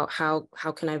about how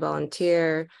can I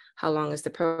volunteer? How long is the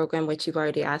program, which you've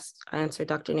already answered,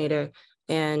 Dr. Nader?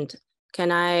 And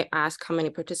can I ask how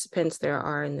many participants there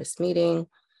are in this meeting?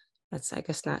 That's, I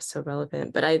guess, not so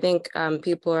relevant, but I think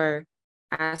people are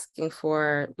asking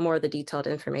for more of the detailed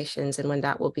information and when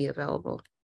that will be available.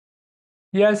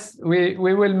 Yes, we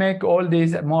will make all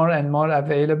these more and more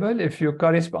available if you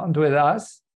correspond with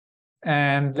us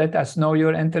and let us know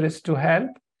your interest to help.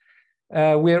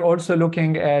 We're also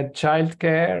looking at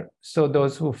childcare, so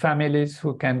those families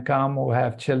who can come, who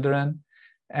have children,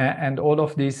 and all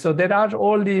of these. So there are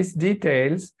all these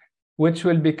details which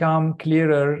will become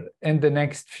clearer in the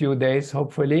next few days,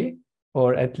 hopefully,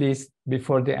 or at least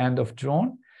before the end of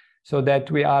June, so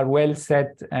that we are well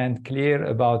set and clear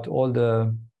about all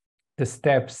the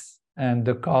steps and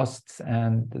the costs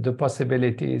and the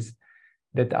possibilities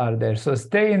that are there. So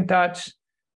stay in touch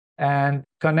and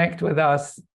connect with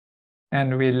us,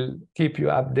 and we'll keep you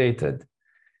updated.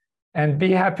 And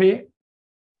be happy,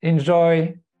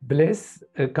 enjoy bliss,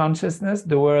 consciousness.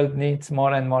 The world needs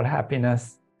more and more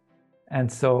happiness.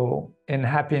 And so in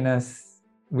happiness,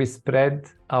 we spread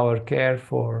our care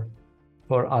for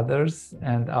others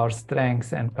and our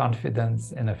strengths and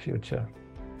confidence in a future.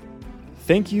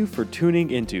 Thank you for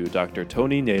tuning into Dr.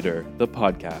 Tony Nader, the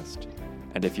podcast.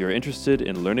 And if you're interested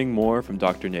in learning more from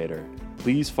Dr. Nader,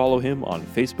 please follow him on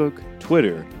Facebook,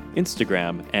 Twitter,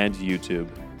 Instagram, and YouTube.